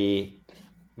very,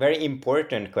 very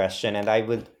important question, and I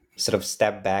would sort of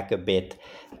step back a bit.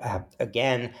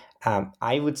 Again,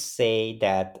 I would say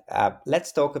that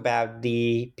let's talk about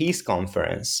the peace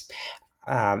conference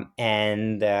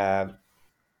and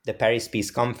the Paris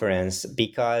Peace Conference,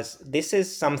 because this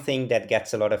is something that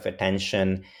gets a lot of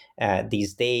attention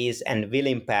these days and will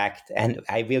impact. And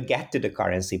I will get to the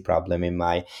currency problem in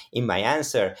my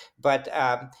answer. But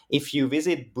if you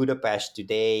visit Budapest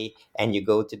today and you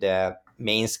go to the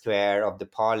main square of the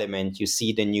parliament, you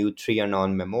see the new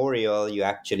Trianon memorial. You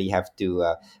actually have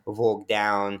to walk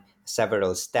down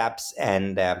several steps,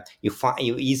 and you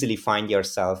easily find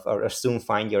yourself, or soon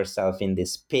find yourself, in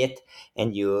this pit,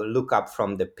 and you look up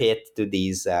from the pit to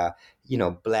these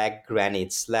black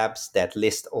granite slabs that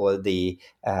list all the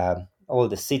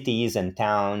cities and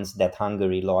towns that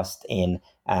Hungary lost in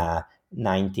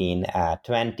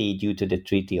 1920 due to the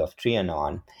Treaty of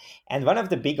Trianon. And one of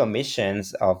the big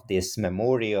omissions of this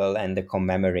memorial and the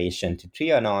commemoration to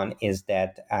Trianon is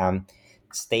that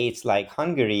states like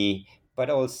Hungary, but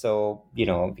also,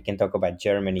 we can talk about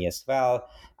Germany as well,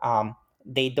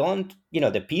 they don't,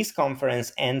 the peace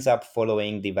conference ends up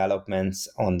following developments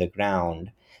on the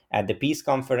ground. The peace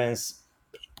conference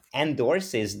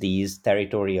endorses these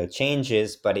territorial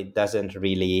changes, but it doesn't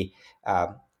really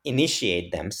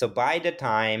initiate them. So by the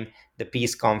time the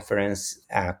peace conference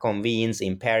convenes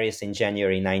in Paris in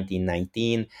January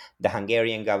 1919, the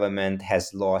Hungarian government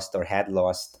has lost, or had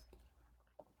lost,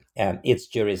 its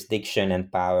jurisdiction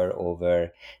and power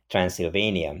over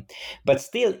Transylvania. But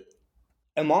still,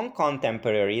 among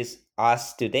contemporaries,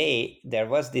 us today, there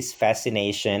was this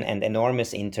fascination and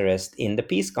enormous interest in the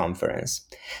peace conference.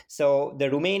 So the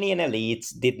Romanian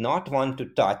elites did not want to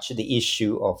touch the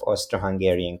issue of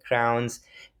Austro-Hungarian crowns,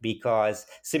 because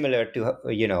similar to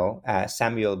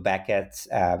Samuel Beckett's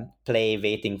play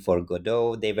Waiting for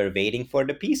Godot, they were waiting for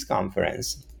the peace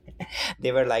conference.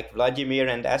 They were like Vladimir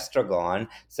and Estragon,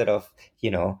 sort of,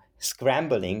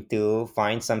 scrambling to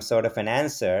find some sort of an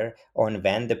answer on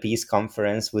when the peace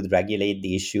conference would regulate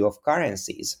the issue of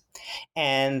currencies.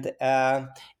 And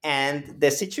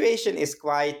the situation is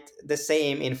quite the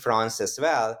same in France as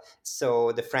well.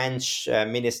 So the French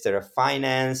Minister of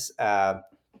Finance,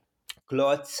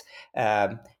 Klotz,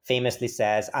 famously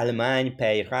says, Allemagne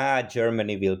paiera,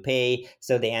 Germany will pay.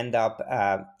 So they end up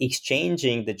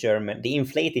exchanging the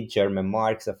inflated German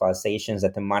marks of Alsatians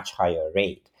at a much higher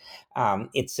rate.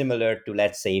 It's similar to,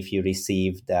 let's say, if you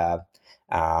received $2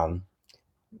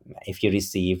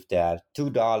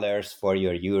 for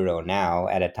your euro now,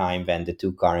 at a time when the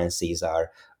two currencies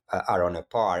are on a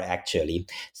par, actually.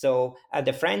 So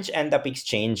the French end up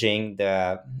exchanging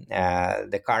the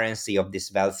currency of this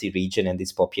wealthy region and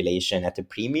this population at a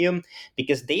premium,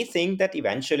 because they think that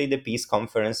eventually the peace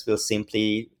conference will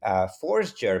simply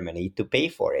force Germany to pay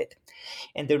for it.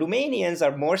 And the Romanians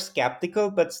are more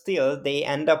skeptical, but still they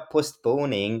end up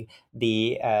postponing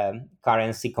the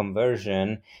currency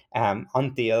conversion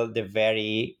until the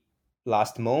very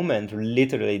last moment,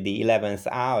 literally the 11th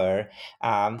hour,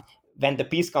 when the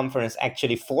peace conference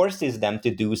actually forces them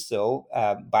to do so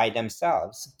by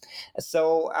themselves.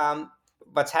 So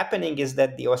what's happening is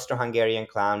that the Austro-Hungarian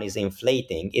crown is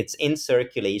inflating. It's in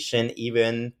circulation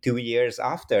even 2 years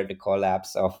after the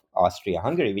collapse of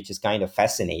Austria-Hungary, which is kind of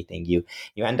fascinating. You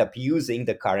end up using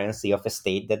the currency of a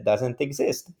state that doesn't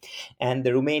exist. And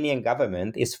the Romanian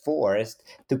government is forced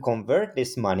to convert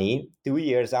this money 2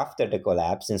 years after the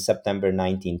collapse in September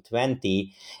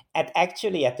 1920 at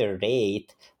a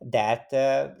rate that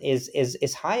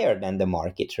is higher than the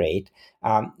market rate.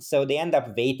 So they end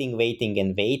up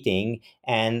waiting,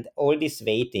 and all this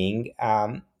waiting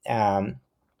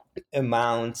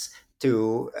amounts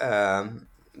to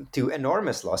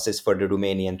enormous losses for the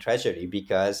Romanian treasury,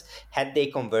 because had they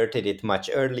converted it much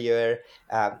earlier,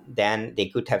 then they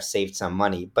could have saved some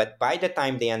money. But by the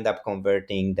time they end up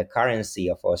converting the currency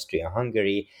of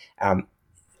Austria-Hungary,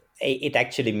 it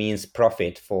actually means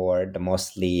profit for the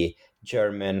mostly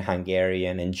German,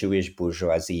 Hungarian, and Jewish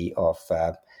bourgeoisie of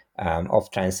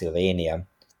Transylvania.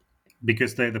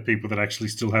 Because they're the people that actually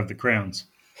still have the crowns.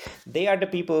 They are the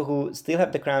people who still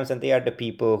have the crowns, and they are the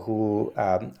people who,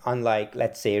 unlike,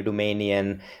 let's say,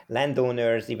 Romanian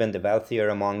landowners, even the wealthier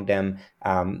among them,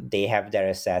 they have their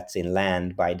assets in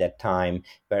land by that time,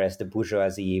 whereas the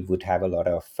bourgeoisie would have a lot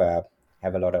of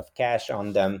cash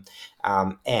on them,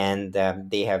 and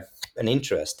they have an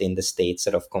interest in the state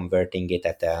sort of converting it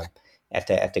at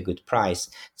a good price.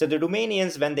 So the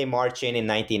Romanians, when they march in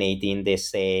 1918, they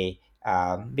say,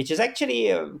 which is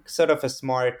actually sort of a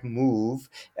smart move,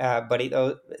 but they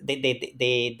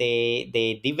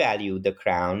devalue the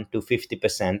crown to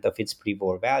 50% of its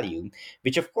pre-war value,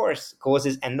 which of course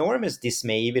causes enormous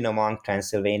dismay even among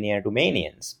Transylvanian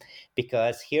Romanians,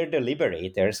 because here the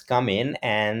liberators come in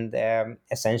and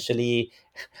essentially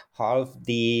half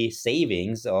the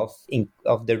savings of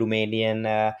the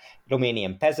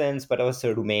Romanian peasants, but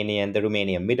also the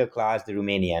Romanian middle class, the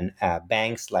Romanian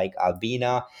banks like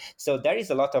Albina. So there is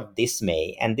a lot of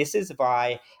dismay, and this is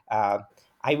why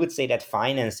I would say that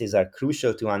finances are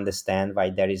crucial to understand why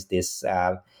there is this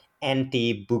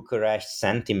anti-Bucharest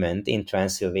sentiment in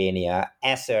Transylvania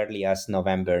as early as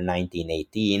November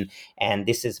 1918. And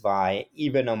this is why,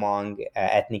 even among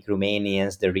ethnic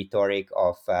Romanians, the rhetoric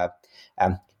of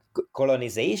um,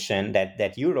 colonization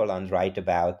that you, Roland, write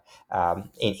about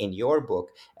in your book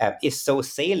is so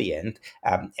salient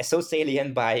by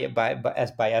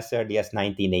as early as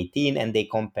 1918, and they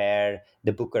compare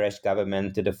the Bucharest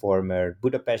government to the former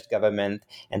Budapest government,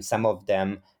 and some of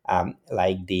them,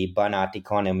 like the Banat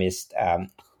economist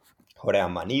Horea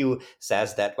Maniu,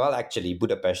 says that, well, actually,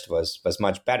 Budapest was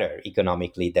much better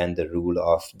economically than the rule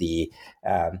of the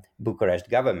Bucharest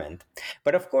government.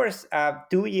 But of course,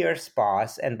 2 years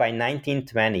pass, and by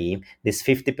 1920, this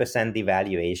 50%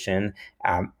 devaluation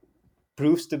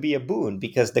proves to be a boon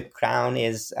because the crown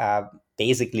is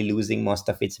basically losing most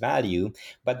of its value.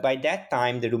 But by that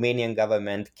time, the Romanian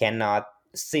government cannot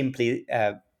simply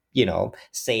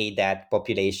say that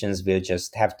populations will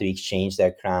just have to exchange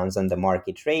their crowns on the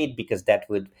market rate, because that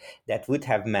would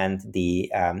have meant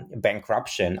the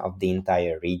bankruptcy of the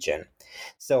entire region.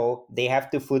 So they have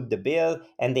to foot the bill,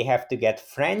 and they have to get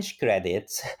French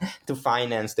credits to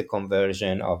finance the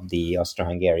conversion of the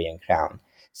Austro-Hungarian crown.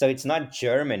 So it's not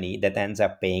Germany that ends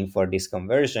up paying for this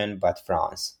conversion, but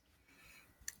France.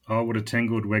 Oh, what a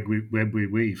tangled web we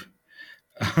weave.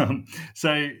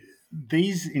 So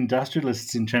these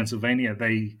industrialists in Transylvania,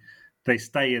 they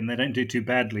stay and they don't do too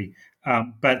badly.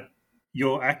 But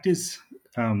your actors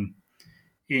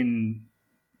in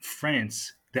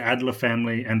France, the Adler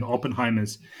family and the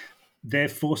Oppenheimers, they're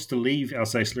forced to leave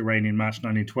Alsace-Lorraine in March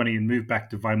 1920 and move back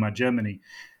to Weimar, Germany.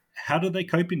 How do they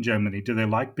cope in Germany? Do they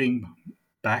like being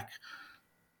back,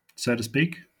 so to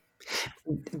speak?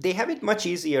 They have it much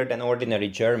easier than ordinary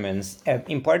Germans,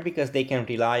 in part because they can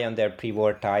rely on their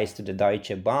pre-war ties to the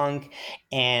Deutsche Bank,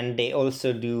 and they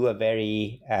also do a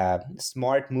very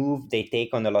smart move. They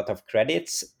take on a lot of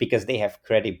credits because they have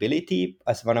credibility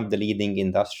as one of the leading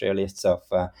industrialists of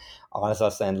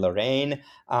Alsace and Lorraine,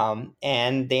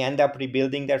 and they end up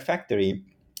rebuilding their factory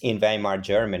in Weimar,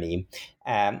 Germany.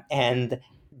 And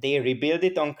they rebuild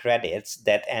it on credits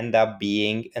that end up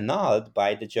being annulled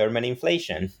by the German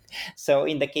inflation. So,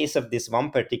 in the case of this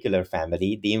one particular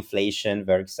family, the inflation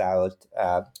works out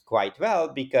quite well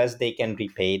because they can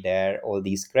repay all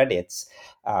these credits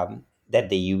that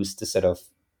they use to sort of,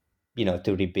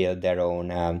 to rebuild their own.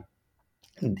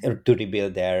 To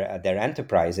rebuild their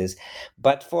enterprises.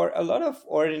 But for a lot of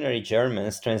ordinary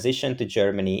Germans, transition to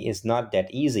Germany is not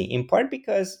that easy, in part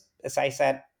because, as I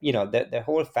said, the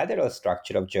whole federal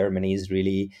structure of Germany is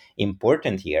really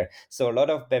important here. So a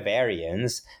lot of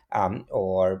Bavarians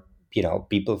or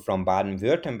people from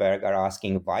Baden-Württemberg are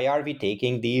asking, why are we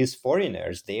taking these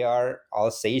foreigners? They are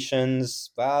Alsatians.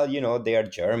 Well, they are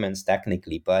Germans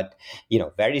technically, but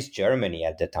where is Germany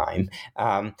at the time?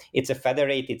 It's a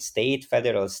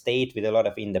federal state with a lot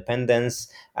of independence,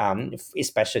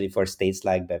 especially for states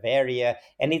like Bavaria.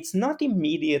 And it's not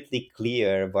immediately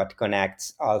clear what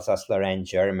connects Alsace-Lorraine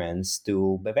Germans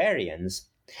to Bavarians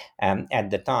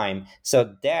at the time.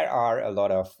 So there are a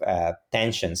lot of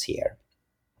tensions here.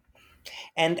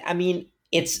 And I mean,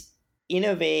 it's in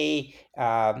a way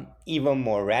even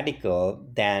more radical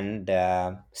than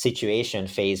the situation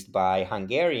faced by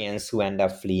Hungarians who end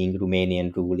up fleeing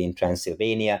Romanian rule in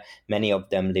Transylvania. Many of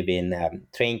them live in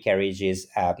train carriages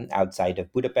outside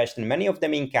of Budapest, and many of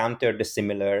them encountered a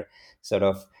similar sort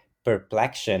of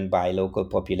perplexion by local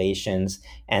populations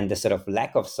and the sort of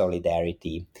lack of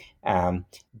solidarity.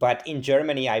 But in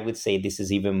Germany, I would say this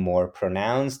is even more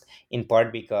pronounced, in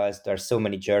part because there are so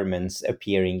many Germans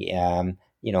appearing,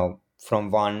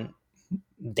 from one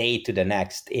day to the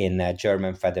next in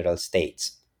German federal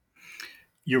states.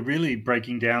 You're really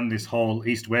breaking down this whole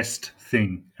East-West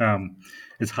thing.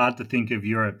 It's hard to think of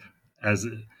Europe as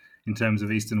in terms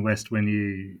of East and West when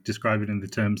you describe it in the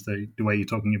terms the way you're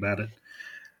talking about it.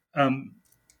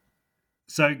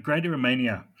 So Greater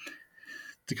Romania,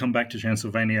 to come back to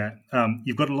Transylvania,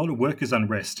 you've got a lot of workers'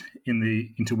 unrest in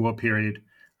the interwar period,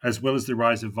 as well as the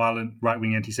rise of violent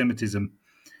right-wing anti-Semitism.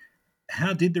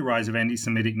 How did the rise of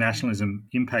anti-Semitic nationalism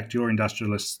impact your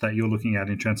industrialists that you're looking at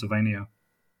in Transylvania?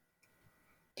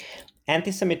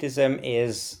 Anti-Semitism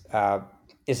is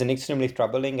an extremely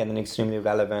troubling and an extremely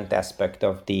relevant aspect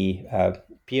of the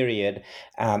period.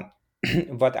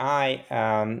 What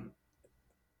I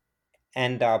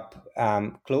end up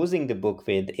closing the book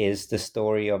with is the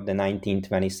story of the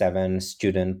 1927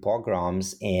 student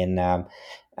pogroms in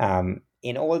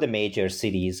all the major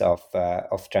cities of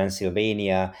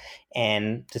Transylvania,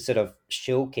 and to sort of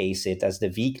showcase it as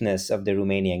the weakness of the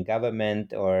Romanian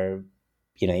government, or,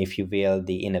 if you will,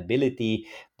 the inability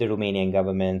of the Romanian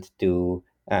government to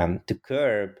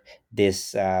curb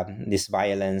this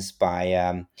violence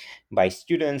by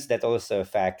students that also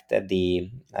affect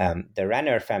the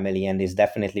Renner family, and is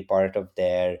definitely part of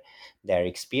their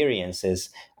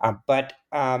experiences. But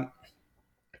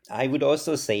I would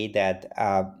also say that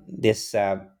this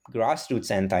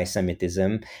grassroots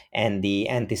anti-Semitism and the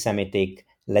anti-Semitic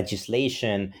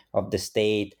legislation of the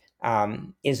state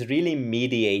is really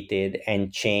mediated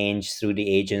and changed through the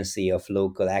agency of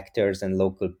local actors and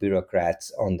local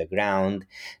bureaucrats on the ground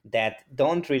that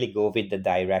don't really go with the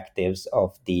directives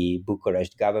of the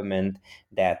Bucharest government,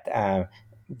 that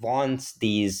wants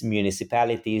these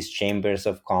municipalities, chambers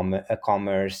of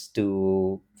commerce,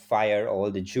 to fire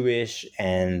all the Jewish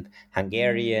and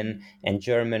Hungarian and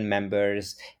German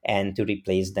members and to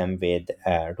replace them with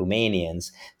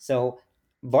Romanians. So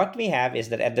what we have is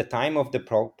that at the time of the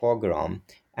pogrom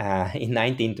in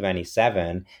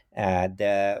 1927,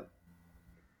 the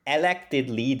elected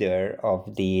leader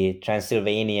of the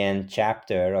Transylvanian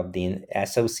chapter of the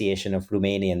Association of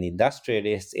Romanian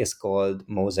Industrialists is called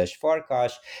Moses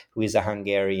Farkas, who is a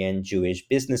Hungarian Jewish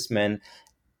businessman,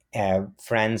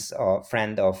 friend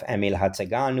of Emil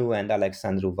Hatzeganu and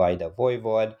Alexandru Vaida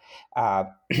Voivod.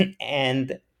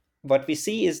 And what we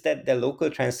see is that the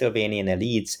local Transylvanian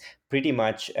elites pretty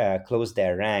much close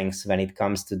their ranks when it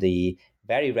comes to the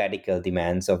very radical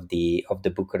demands of the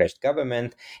Bucharest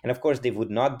government, and of course they would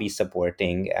not be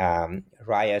supporting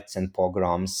riots and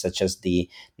pogroms such as the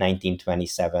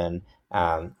 1927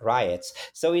 riots.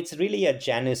 So it's really a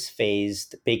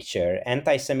Janus-phased picture.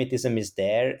 Anti-Semitism is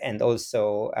there, and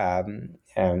also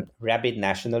rabid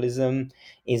nationalism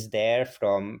is there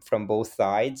from both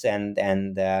sides, and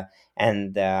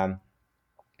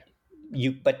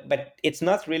but it's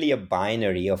not really a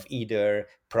binary of either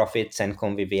profits and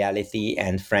conviviality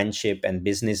and friendship and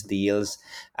business deals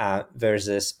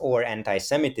versus or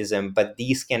anti-Semitism, but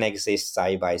these can exist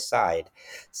side by side.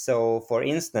 So, for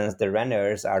instance, the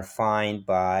Renners are fined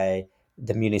by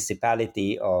the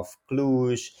municipality of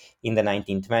Cluj in the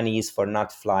 1920s for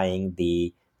not flying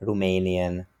the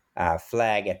Romanian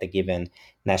flag at a given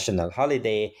national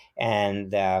holiday,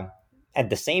 and at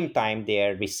the same time, they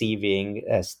are receiving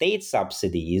state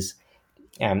subsidies,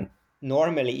 um,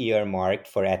 normally earmarked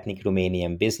for ethnic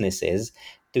Romanian businesses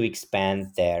to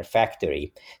expand their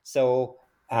factory. So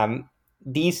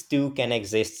these two can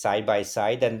exist side by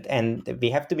side, and we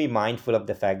have to be mindful of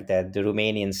the fact that the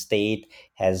Romanian state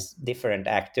has different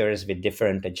actors with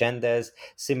different agendas,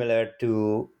 similar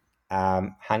to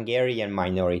Hungarian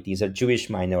minorities or Jewish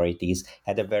minorities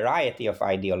had a variety of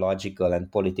ideological and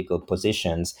political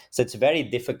positions. So it's very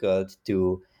difficult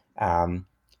to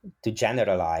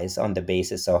generalize on the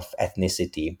basis of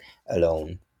ethnicity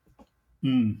alone.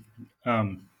 Yeah,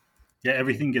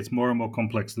 everything gets more and more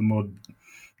complex the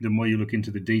more you look into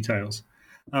the details.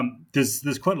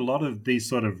 There's quite a lot of these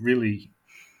sort of really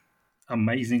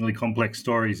amazingly complex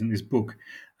stories in this book.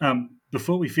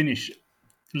 Before we finish,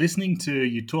 listening to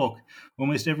you talk,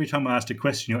 almost every time I asked a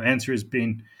question, your answer has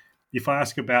been, if I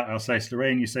ask about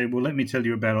Alsace-Lorraine, you say, well, let me tell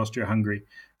you about Austria-Hungary.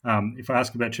 If I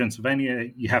ask about Transylvania,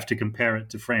 you have to compare it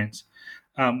to France.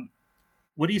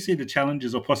 What do you see the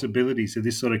challenges or possibilities of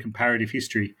this sort of comparative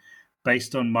history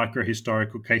based on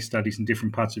micro-historical case studies in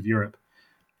different parts of Europe?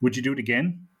 Would you do it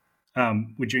again?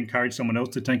 Would you encourage someone else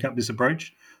to take up this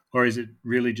approach? Or is it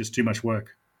really just too much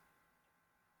work?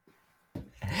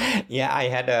 Yeah, I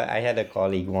had a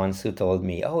colleague once who told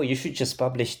me, "Oh, you should just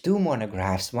publish two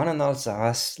monographs, one on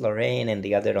Alsace, Lorraine, and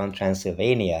the other on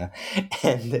Transylvania,"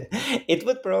 and it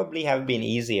would probably have been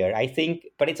easier, I think.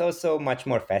 But it's also much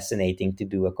more fascinating to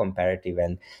do a comparative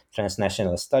and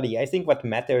transnational study. I think what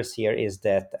matters here is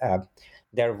that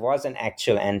there was an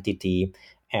actual entity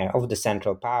of the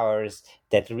Central Powers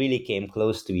that really came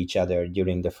close to each other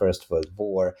during the First World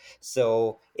War.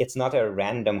 So it's not a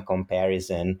random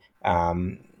comparison,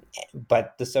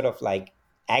 but to sort of like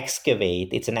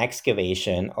it's an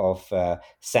excavation of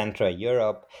Central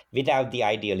Europe without the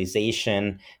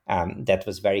idealization that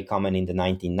was very common in the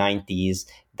 1990s,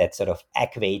 that sort of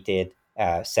equated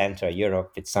Central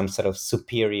Europe with some sort of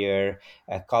superior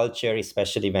culture,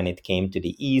 especially when it came to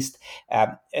the East.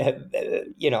 I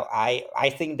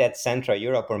think that Central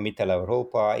Europe or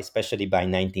Mitteleuropa, especially by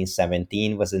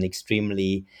 1917, was an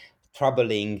extremely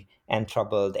troubling and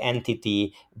troubled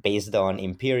entity based on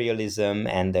imperialism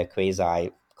and the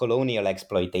quasi colonial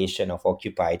exploitation of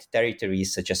occupied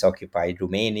territories, such as occupied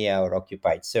Romania or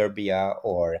occupied Serbia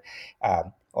or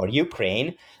Ukraine,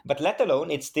 but let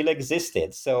alone it still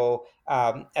existed. So,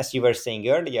 as you were saying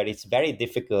earlier, it's very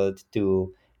difficult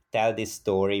to tell this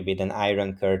story with an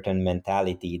Iron Curtain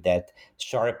mentality that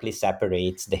sharply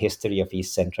separates the history of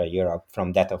East Central Europe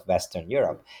from that of Western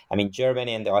Europe. I mean,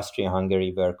 Germany and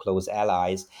Austria-Hungary were close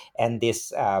allies, and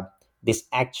this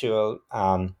actual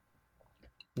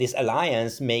this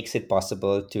alliance makes it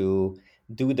possible to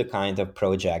do the kind of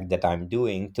project that I'm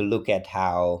doing, to look at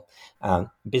how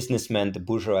businessmen, the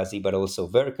bourgeoisie, but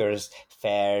also workers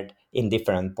fared in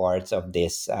different parts of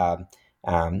this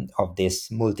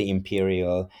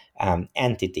multi-imperial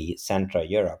entity, Central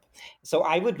Europe. So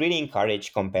I would really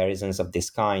encourage comparisons of this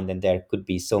kind, and there could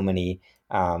be so many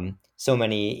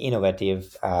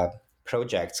innovative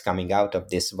projects coming out of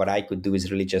this. What I could do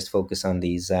is really just focus on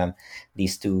these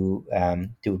two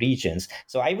regions.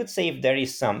 So I would say if there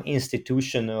is some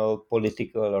institutional,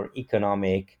 political, or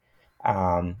economic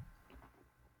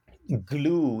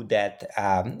glue that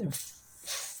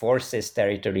forces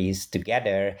territories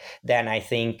together, then I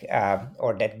think,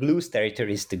 or that glues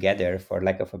territories together, for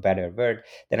lack of a better word,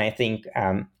 then I think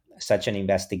such an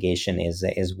investigation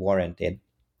is warranted.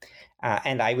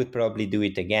 And I would probably do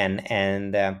it again.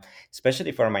 And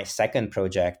especially for my second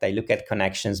project, I look at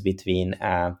connections between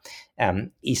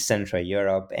East Central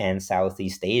Europe and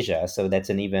Southeast Asia. So that's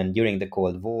an even during the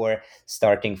Cold War,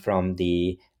 starting from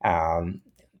the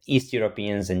East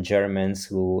Europeans and Germans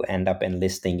who end up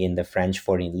enlisting in the French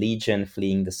Foreign Legion,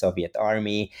 fleeing the Soviet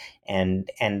army, and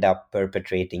end up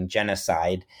perpetrating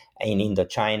genocide in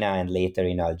Indochina and later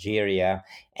in Algeria.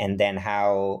 And then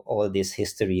how all this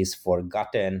history is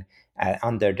forgotten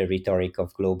under the rhetoric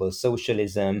of global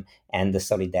socialism and the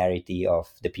solidarity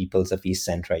of the peoples of East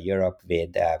Central Europe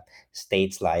with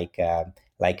states like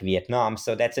Vietnam.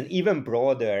 So that's an even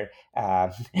broader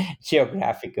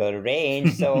geographical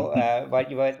range. So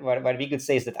what we could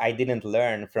say is that I didn't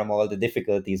learn from all the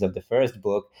difficulties of the first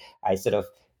book. I sort of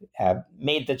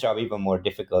made the job even more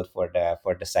difficult for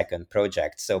the second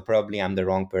project. So probably I'm the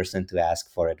wrong person to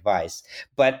ask for advice.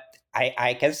 But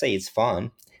I can say it's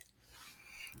fun.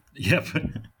 Yep,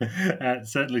 it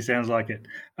certainly sounds like it.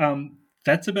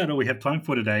 That's about all we have time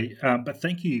for today. But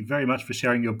thank you very much for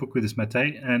sharing your book with us, Mate,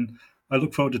 and I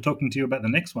look forward to talking to you about the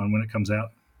next one when it comes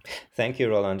out. Thank you,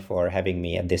 Roland, for having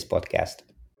me at this podcast.